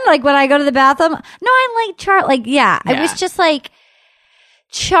friend, like when I go to the bathroom. No, I like Charlie. Like, yeah. It was just like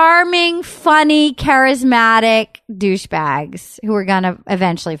charming, funny, charismatic douchebags who are going to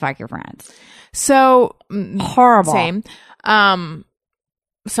eventually fuck your friends. So horrible. Same.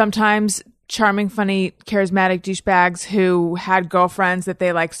 Sometimes charming, funny, charismatic douchebags who had girlfriends that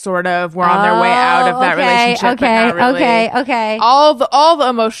they like sort of were on their way out of that relationship. But not really. Okay. All the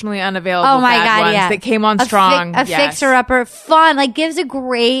emotionally unavailable bad ones that came on strong. A fixer-upper. Fun. Like gives a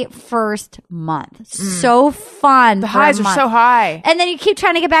great first month. So fun. The highs are so high. And then you keep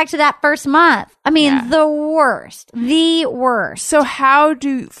trying to get back to that first month. I mean, the worst. The worst. So how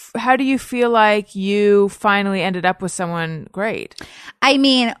do you feel like you finally ended up with someone great? I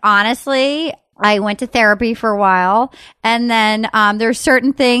mean, honestly, I went to therapy for a while, and then there's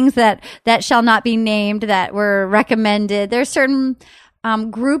certain things that shall not be named that were recommended. There's certain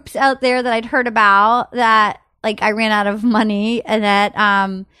groups out there that I'd heard about that, like, I ran out of money, and that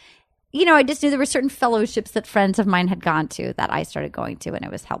I just knew there were certain fellowships that friends of mine had gone to that I started going to, and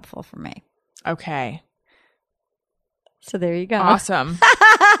it was helpful for me. Okay. So there you go. Awesome.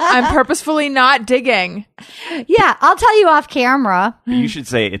 I'm purposefully not digging. Yeah, I'll tell you off camera. You should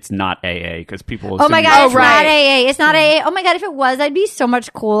say it's not AA because people Oh my God, it's not AA. It's not AA. Oh my God, if it was, I'd be so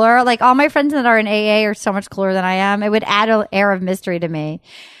much cooler. Like all my friends that are in AA are so much cooler than I am. It would add an air of mystery to me.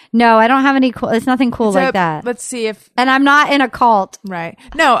 No, I don't have any cool. It's nothing cool like that. Let's see if. And I'm not in a cult. Right.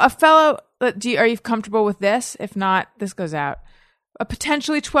 No, a fellow. Are you comfortable with this? If not, this goes out. A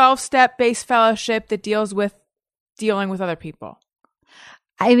potentially 12-step base fellowship that deals with dealing with other people.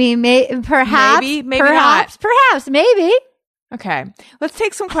 I mean, perhaps, maybe not. Perhaps, maybe. Okay. Let's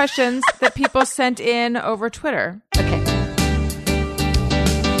take some questions that people sent in over Twitter. Okay.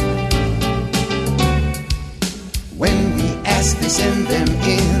 When we ask, they send them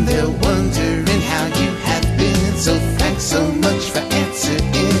in. They're wondering how you have been. So thanks so much for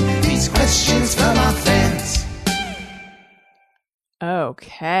answering these questions from our fans.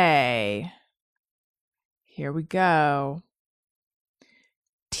 Okay. Here we go.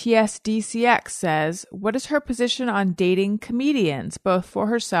 TSDCX says, what is her position on dating comedians, both for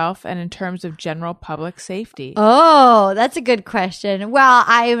herself and in terms of general public safety? Oh, that's a good question. Well,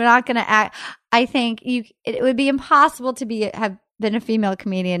 I'm not going to act. I think it would be impossible to have been a female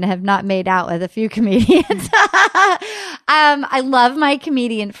comedian and have not made out with a few comedians. I love my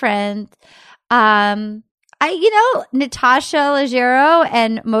comedian friends. Natasha Leggero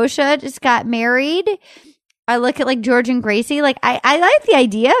and Moshe just got married. I look at like George and Gracie. Like I like the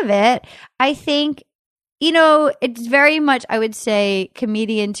idea of it. I think, it's very much, I would say,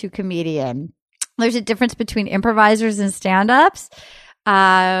 comedian to comedian. There's a difference between improvisers and stand-ups.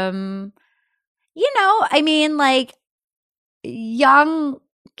 I mean, like young,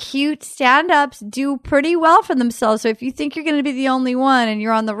 cute stand-ups do pretty well for themselves. So if you think you're going to be the only one and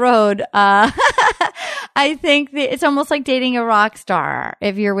you're on the road, I think it's almost like dating a rock star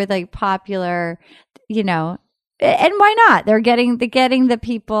if you're with like popular, and why not? They're getting the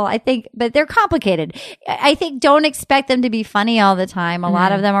people, I think, but they're complicated. I think don't expect them to be funny all the time. A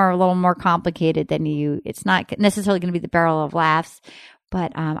lot of them are a little more complicated than you. It's not necessarily going to be the barrel of laughs,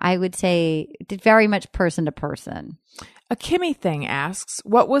 but I would say very much person to person. A Kimmy thing asks,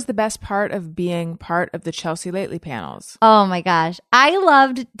 what was the best part of being part of the Chelsea Lately panels? Oh my gosh. I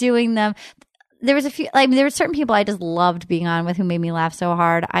loved doing them. There was there were certain people I just loved being on with who made me laugh so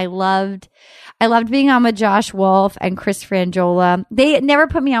hard. I loved being on with Josh Wolf and Chris Frangiola. They never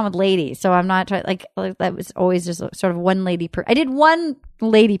put me on with ladies, so I'm not trying, like that was always just sort of one lady I did one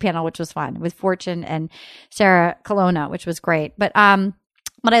lady panel, which was fun, with Fortune and Sarah Colonna, which was great. But I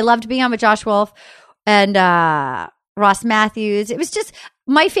loved being on with Josh Wolf and Ross Matthews. It was just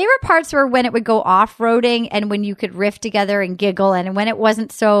my favorite parts were when it would go off-roading and when you could riff together and giggle, and when it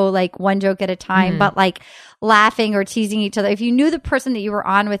wasn't so like one joke at a time, but like laughing or teasing each other. If you knew the person that you were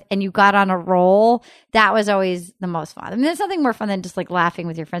on with and you got on a roll, that was always the most fun. I mean, there's nothing more fun than just like laughing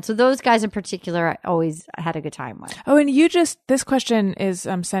with your friends. So those guys in particular, I always had a good time with. Oh, and this question is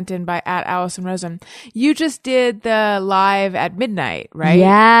sent in by @AllisonRosen. You just did the live at midnight, right?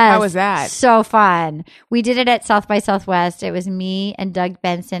 Yes. How was that? So fun. We did it at South by Southwest. It was me and Doug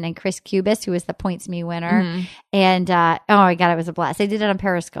Benson and Chris Cubis, who was the Points Me winner. And oh my God, it was a blast. They did it on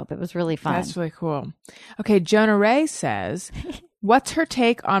Periscope. It was really fun. That's really cool. Okay, Jonah Ray says, what's her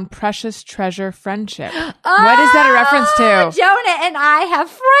take on precious treasure friendship? What is that a reference to? Jonah and I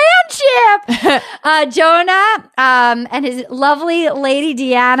have friendship. Jonah and his lovely lady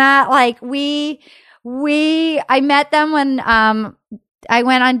Deanna, like I met them when I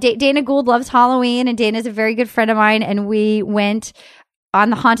went on Dana Gould loves Halloween, and Dana's a very good friend of mine, and we went on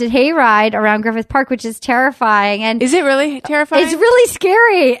the haunted hayride around Griffith Park, which is terrifying. And is it really terrifying? It's really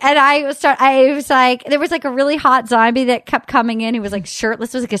scary. And I was like, there was like a really hot zombie that kept coming in. He was like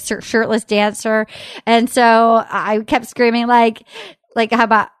shirtless. It was like a shirtless dancer. And so I kept screaming like how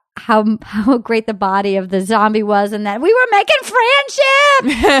about how great the body of the zombie was, and that we were making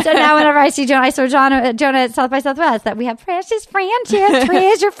friendship. So now whenever I see Jonah, I saw Jonah at South by Southwest, that we have precious friendship,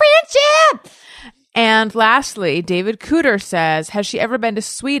 treasure friendship. And lastly, David Cooter says, has she ever been to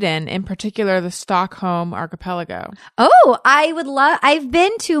Sweden, in particular the Stockholm archipelago? Oh, I've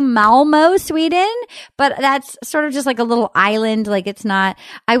been to Malmo, Sweden, but that's sort of just like a little island. Like it's not,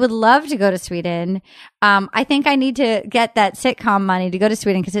 I would love to go to Sweden. I think I need to get that sitcom money to go to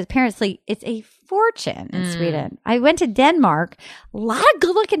Sweden, because apparently it's a fortune in Sweden. I went to Denmark. A lot of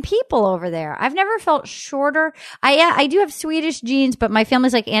good looking people over there. I've never felt shorter. I do have Swedish genes, but my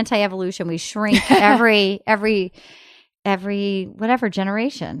family's like anti-evolution. We shrink every whatever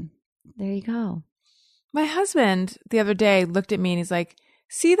generation. There you go. My husband the other day looked at me and he's like,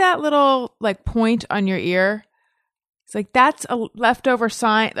 see that little like point on your ear? It's like, that's a leftover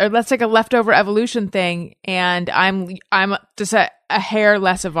sign, or that's like a leftover evolution thing. And I'm just a hair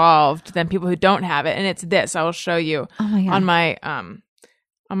less evolved than people who don't have it. And it's this. I will show you on my earlobe.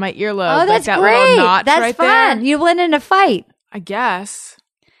 Oh, that's like that great. Little notch That's right fun. there. You went in a fight. I guess.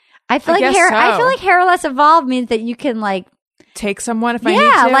 I feel like hair less evolved means that you can like take someone if I need to.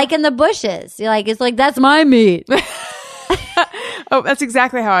 Yeah, like in the bushes. You're like, it's like, that's my meat. Oh, that's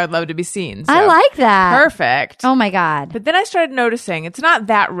exactly how I'd love to be seen. So. I like that. Perfect. Oh my God. But then I started noticing it's not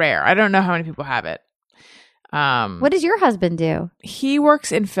that rare. I don't know how many people have it. What does your husband do? He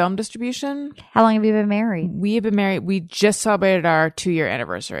works in film distribution. How long have you been married? We have been married. We just celebrated our 2-year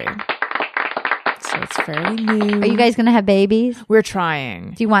anniversary. So it's fairly new. Are you guys going to have babies? We're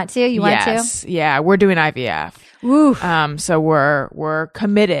trying. Do you want to? You want to? Yes. Yeah, we're doing IVF. Oof. So we're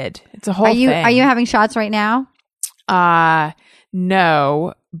committed. It's a whole thing. Are you having shots right now?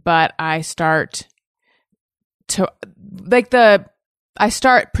 No, but I start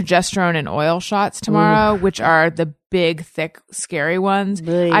progesterone and oil shots tomorrow, which are the big, thick, scary ones.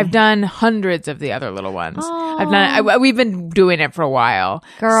 Really? I've done hundreds of the other little ones. We've been doing it for a while.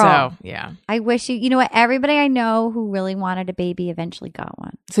 Girl. So, yeah. I wish you know what? Everybody I know who really wanted a baby eventually got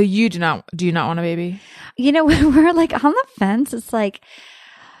one. So do you not want a baby? You know, we're like on the fence. It's like,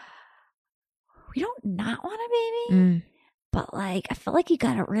 we don't not want a baby, but like, I feel like you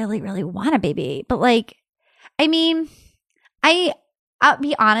gotta really, really want a baby. But like, I mean, I'll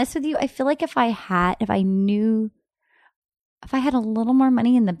be honest with you. I feel like if I had a little more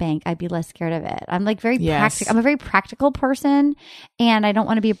money in the bank, I'd be less scared of it. I'm like very practical. I'm a very practical person, and I don't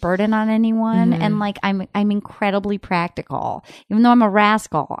want to be a burden on anyone. And like, I'm incredibly practical, even though I'm a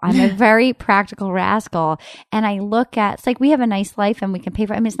rascal. I'm a very practical rascal. And I look at, it's like, we have a nice life and we can pay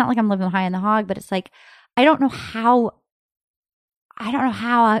for it. I mean, it's not like I'm living high in the hog, but it's like, I don't know how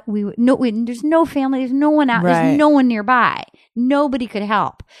there's no family, there's no one out, there's no one nearby. Nobody could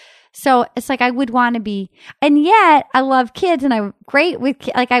help. So it's like, I would want to be, and yet I love kids, and I'm great with,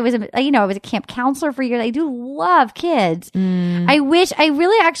 like, I was a camp counselor for years. I do love kids. I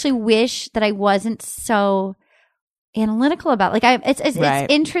really actually wish that I wasn't so analytical about it. Like, it's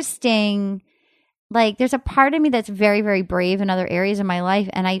interesting. Like, there's a part of me that's very, very brave in other areas of my life.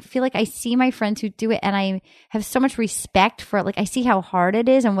 And I feel like I see my friends who do it, and I have so much respect for it. Like, I see how hard it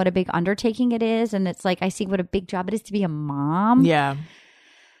is and what a big undertaking it is. And it's like, I see what a big job it is to be a mom. Yeah.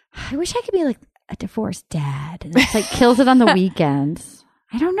 I wish I could be like a divorced dad. And it's like, kills it on the weekends.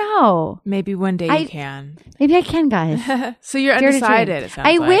 I don't know. Maybe one day you can. Maybe I can, guys. So you're undecided, it sounds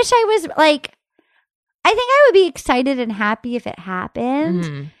like. I wish I was like, I think I would be excited and happy if it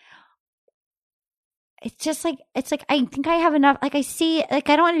happened. it's just like, I think I have enough. Like I see, like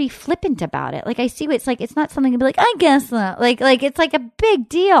I don't want to be flippant about it. Like I see what it's like. It's not something to be like, I guess not. Like it's like a big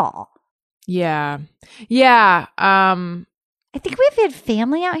deal. Yeah. Yeah. I think we've had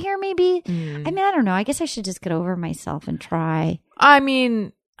family out here maybe. I mean, I don't know. I guess I should just get over myself and try. I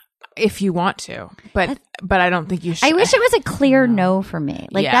mean, if you want to, but I don't think you should. I wish it was a clear no for me.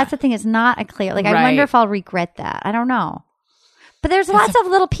 Like Yeah. that's the thing. It's not a clear. Like I Right. wonder if I'll regret that. I don't know. But there's lots of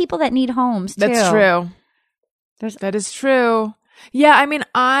little people that need homes too. That's true. There's That is true. Yeah, I mean,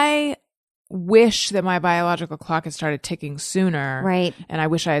 I wish that my biological clock had started ticking sooner. right. And I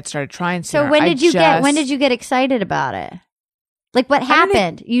wish I had started trying sooner. So when did you get excited about it? Like what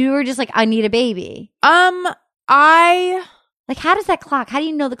happened? You were just like, I need a baby. I Like how does that clock? How do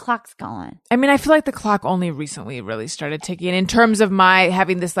you know the clock's going? mean, I feel like the clock only recently really started ticking in terms of my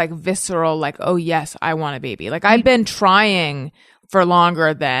having this like visceral, like, oh yes, I want a baby. Like I've been trying for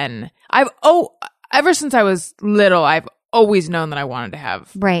longer than ever since I was little, I've always known that I wanted to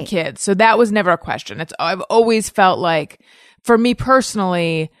have Right. kids. So that was never a question. I've always felt like, for me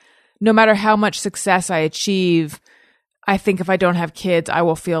personally, no matter how much success I achieve, I think if I don't have kids, I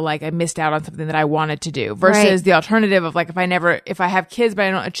will feel like I missed out on something that I wanted to do versus Right. the alternative of like, if I have kids, but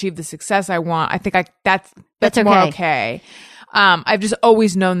I don't achieve the success I want, I think that's more okay. I've just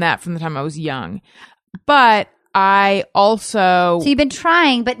always known that from the time I was young, but I also, So you've been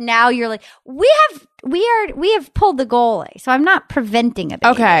trying, but now you're like, we have pulled the goalie. So I'm not preventing a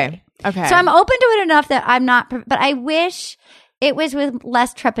baby. okay. So I'm open to it enough that I'm not, but I wish it was with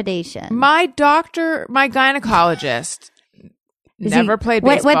less trepidation. My gynecologist never played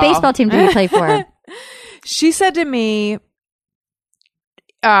baseball. What baseball team do you play for? She said to me,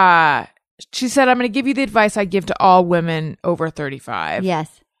 she said, I'm going to give you the advice I give to all women over 35. Yes.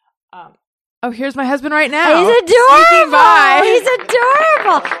 Oh, here's my husband right now. He's Sneaking adorable. by. He's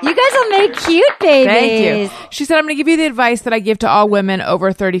adorable. You guys will make cute babies. Thank you. She said, I'm going to give you the advice that I give to all women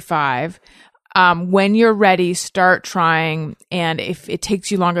over 35. When you're ready, start trying. And if it takes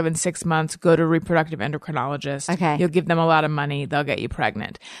you longer than 6 months, go to a reproductive endocrinologist. Okay. You'll give them a lot of money. They'll get you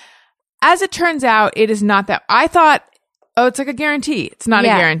pregnant. As it turns out, it is not that. I thought, it's like a guarantee. It's not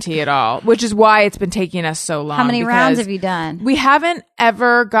Yeah. a guarantee at all, which is why it's been taking us so long. How many rounds because have you done? We haven't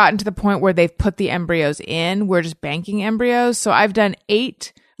ever gotten to the point where they've put the embryos in. We're just banking embryos. So I've done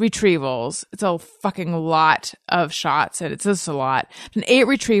 8 retrievals. It's a fucking lot of shots, and it's just a lot. And 8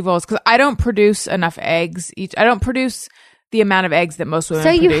 retrievals because I don't produce enough eggs each. I don't produce the amount of eggs that most women So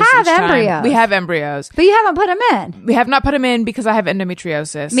you produce have each time. embryos. We have embryos. But you haven't put them in. We have not put them in because I have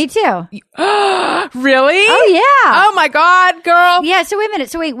endometriosis. Me too. Really? Oh, yeah. Oh my God, girl. Yeah. So wait a minute.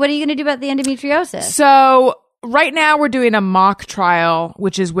 So wait, what are you going to do about the endometriosis? So right now we're doing a mock trial,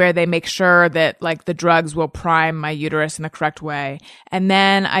 which is where they make sure that like the drugs will prime my uterus in the correct way. And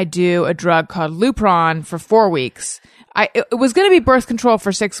then I do a drug called Lupron for 4 weeks. It was going to be birth control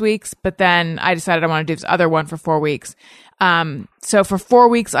for 6 weeks, but then I decided I want to do this other one for 4 weeks. So for 4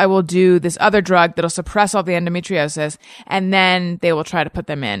 weeks, I will do this other drug that'll suppress all the endometriosis, and then they will try to put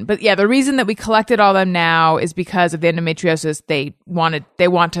them in. But yeah, the reason that we collected all them now is because of the endometriosis. They want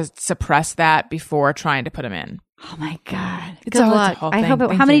to suppress that before trying to put them in. Oh my God. It's Good a luck. whole I thing. hope it,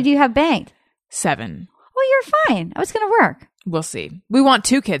 Thank how many you. do you have banked? 7. Oh, you're fine. Oh, it's going to work. We'll see. We want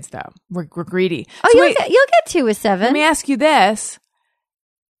 2 kids though. We're greedy. Oh, So you'll wait, get 2 with 7. let me ask you this.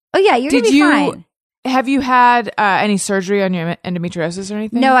 Oh yeah, you're going to be fine. Have you had any surgery on your endometriosis or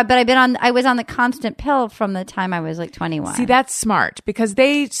anything? No, but I was on the constant pill from the time I was like 21. See, that's smart because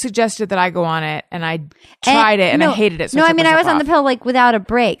they suggested that I go on it, and I tried it, and I hated it. So no, I I took mean I was myself on the off. pill like without a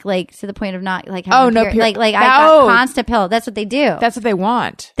break, like to the point of not like Oh, having no period. period. Like I got Oh. constant pill. That's what they do. That's what they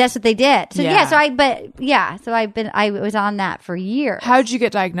want. That's what they did. So Yeah. so I was on that for years. How'd you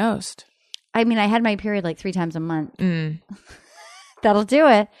get diagnosed? I mean, I had my period like 3 times a month. That'll do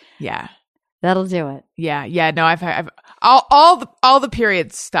it. Yeah. That'll do it. Yeah. No, I've all the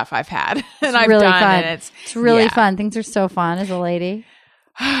period stuff I've had, and I've really done, fun. and It's really yeah. fun. Things are so fun as a lady.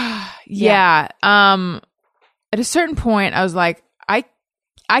 Yeah. At a certain point, I was like,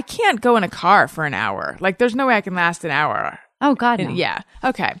 I can't go in a car for an hour. Like, there's no way I can last an hour. Oh God, no. Yeah.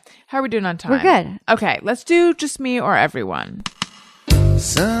 Okay. How are we doing on time? We're good. Okay. Let's do just me or everyone.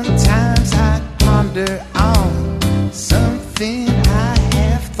 Sometimes I ponder on something I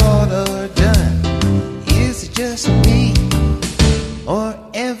have thought or done. Is it just me or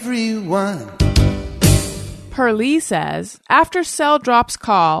everyone? Pearlie says, after cell drops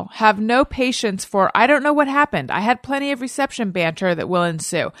call, have no patience for I don't know what happened. I had plenty of reception banter that will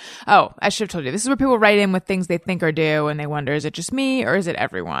ensue. Oh, I should have told you. This is where people write in with things they think or do, and they wonder, is it just me or is it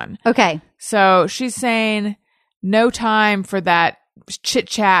everyone? Okay. So she's saying no time for that chit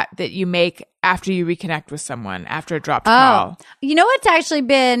chat that you make after you reconnect with someone after a dropped call. You know what's actually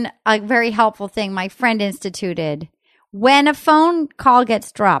been a very helpful thing my friend instituted? When a phone call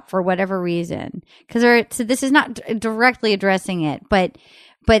gets dropped for whatever reason, so this is not directly addressing it, but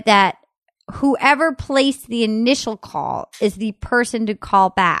that whoever placed the initial call is the person to call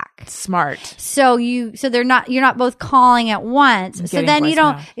back. Smart. So you're not both calling at once. So then you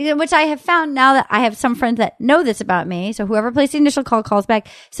don't, which I have found now that I have some friends that know this about me. So whoever placed the initial call calls back.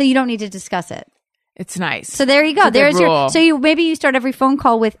 So you don't need to discuss it. It's nice. So there you go. There's rule. maybe you start every phone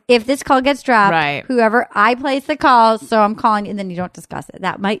call with, if this call gets dropped, right. Whoever I place the call, so I'm calling, and then you don't discuss it.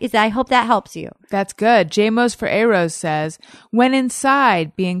 I hope that helps you. That's good. J-Mos for Aros says, when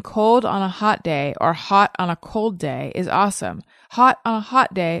inside, being cold on a hot day or hot on a cold day is awesome. Hot on a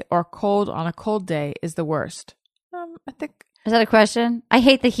hot day or cold on a cold day is the worst. I think. Is that a question? I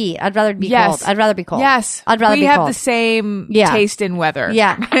hate the heat. I'd rather be yes. cold. I'd rather be cold. Yes. I'd rather be cold. We have the same taste in weather.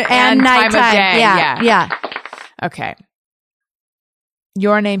 Yeah. and time of day. Yeah. Okay.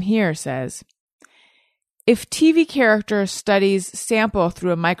 Your Name Here says, if TV character studies sample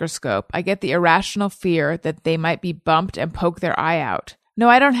through a microscope, I get the irrational fear that they might be bumped and poke their eye out. No,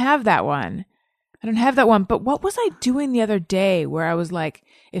 I don't have that one. But what was I doing the other day where I was like,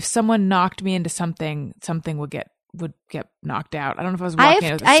 if someone knocked me into something, something would get knocked out. I don't know if I was walking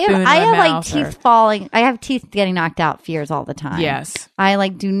in with a spoon in my mouth. Like teeth falling. I have teeth getting knocked out fears all the time. Yes. I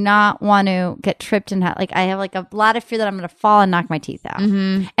do not want to get tripped and I have a lot of fear that I'm going to fall and knock my teeth out.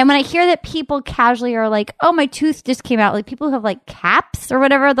 Mm-hmm. And when I hear that people casually are like, oh, my tooth just came out, like people who have caps or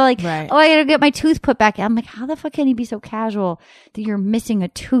whatever, they're like, right. Oh, I got to get my tooth put back in. I'm like, how the fuck can you be so casual that you're missing a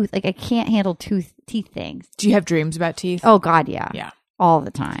tooth? I can't handle teeth things. Do you have dreams about teeth? Oh God. Yeah. Yeah. All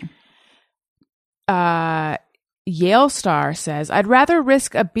the time. Yale Star says, I'd rather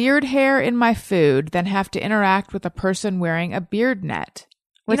risk a beard hair in my food than have to interact with a person wearing a beard net.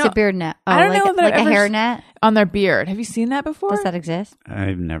 What's a beard net? Oh, I don't know. Like a hair net? On their beard. Have you seen that before? Does that exist?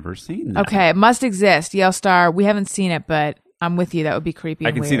 I've never seen that. Okay, it must exist. Yale Star, we haven't seen it, but I'm with you. That would be creepy.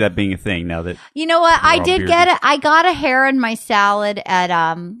 I can see that being a thing now that... You know what? I did bearded. get it. I got a hair in my salad at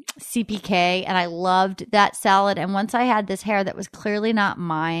CPK, and I loved that salad. And once I had this hair that was clearly not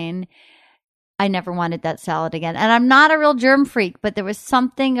mine, I never wanted that salad again. And I'm not a real germ freak, but there was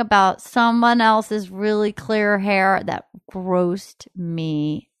something about someone else's really clear hair that grossed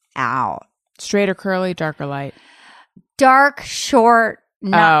me out. Straight or curly, dark or light? Dark, short.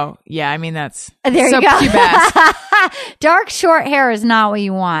 Oh, yeah. I mean, that's there so you go. pubescent. Dark, short hair is not what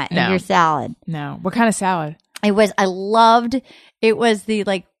you want in your salad. No. What kind of salad? It was the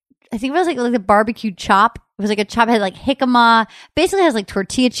I think it was like the barbecue chop. It was like a chop, had jicama. Basically has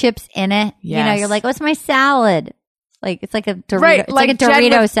tortilla chips in it. Yes. You know, you're like, what's my salad? It's like a Dorito, right, it's like a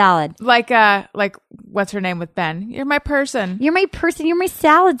Dorito salad. Like what's her name with Ben? You're my person. You're my person. You're my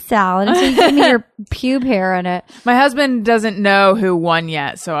salad. Until you give me your pube hair in it. My husband doesn't know who won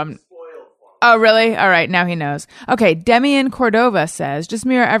yet, so I'm... Oh, really? All right, now he knows. Okay, Demian Cordova says, just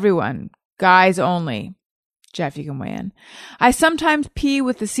mirror everyone. Guys only. Jeff, you can weigh in. I sometimes pee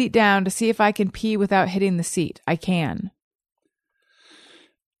with the seat down to see if I can pee without hitting the seat. I can.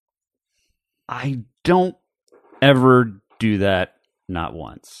 I don't ever do that, not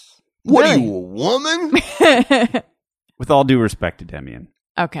once. What Really? are you, a woman? With all due respect to Demian.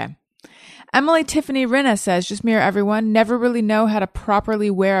 Okay. Emily Tiffany Rinna says, just mirror everyone. Never really know how to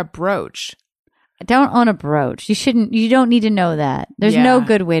properly wear a brooch. I don't own a brooch. You don't need to know that. There's no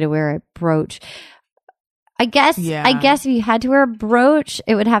good way to wear a brooch. I guess if you had to wear a brooch,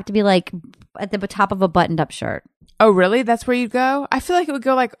 it would have to be at the top of a buttoned up shirt. Oh, really? That's where you'd go? I feel like it would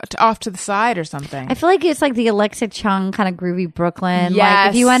go off to the side or something. I feel like it's like the Alexa Chung kind of groovy Brooklyn. Yes.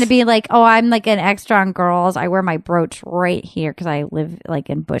 If you want to be I'm an extra on Girls, I wear my brooch right here because I live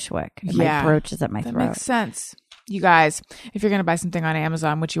in Bushwick. And my brooch is at my that throat. Makes sense. You guys, if you're going to buy something on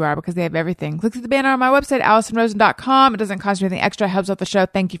Amazon, which you are because they have everything, click through the banner on my website, AllisonRosen.com. It doesn't cost you anything extra. It helps out the show.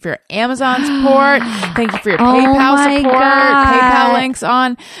 Thank you for your Amazon support. Thank you for your PayPal support. God. PayPal links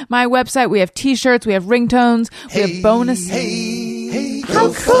on my website. We have t-shirts. We have ringtones. We have bonus. Hey, How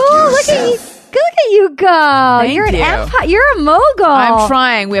go fuck cool! Look at you! yourself. Look at you go! Thank You're an you. empire. You're a mogul. I'm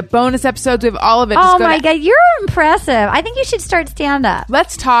trying. We have bonus episodes. We have all of it. Oh Just go my to- god, you're impressive. I think you should start stand up.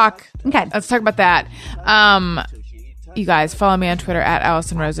 Let's talk. Okay. Let's talk about that. You guys, follow me on Twitter at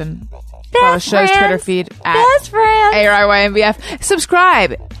Allison Rosen. Follow the show's friends. Twitter feed at Best friends. ARIYMVF.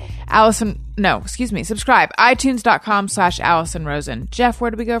 Subscribe. Allison subscribe. iTunes.com/Allison Rosen. Jeff,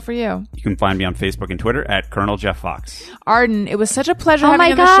 where do we go for you? You can find me on Facebook and Twitter at Colonel Jeff Fox. Arden, it was such a pleasure Oh having my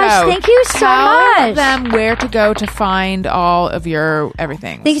you on the gosh, show. thank you so Tell much. them where to go to find all of your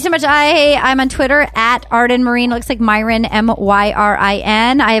everything. Thank you so much. I'm on Twitter at Arden Marine. Looks like Myron,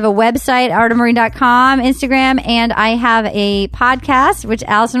 Myrin. I have a website, ardenmarine.com, Instagram, and I have a podcast, which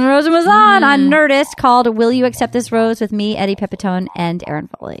Allison Rosen was on Nerdist, called Will You Accept This Rose, with me, Eddie Pepitone, and Aaron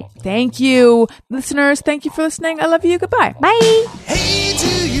Foley. Thank you. Listeners, thank you for listening. I love you. Goodbye. Bye. Hey,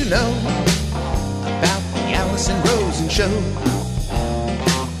 do you know about the Allison Rosen show?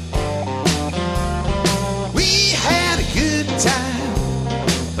 We had a good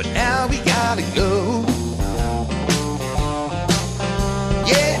time, but now we gotta go.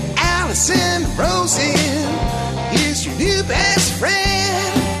 Yeah, Allison Rosen is your new best friend.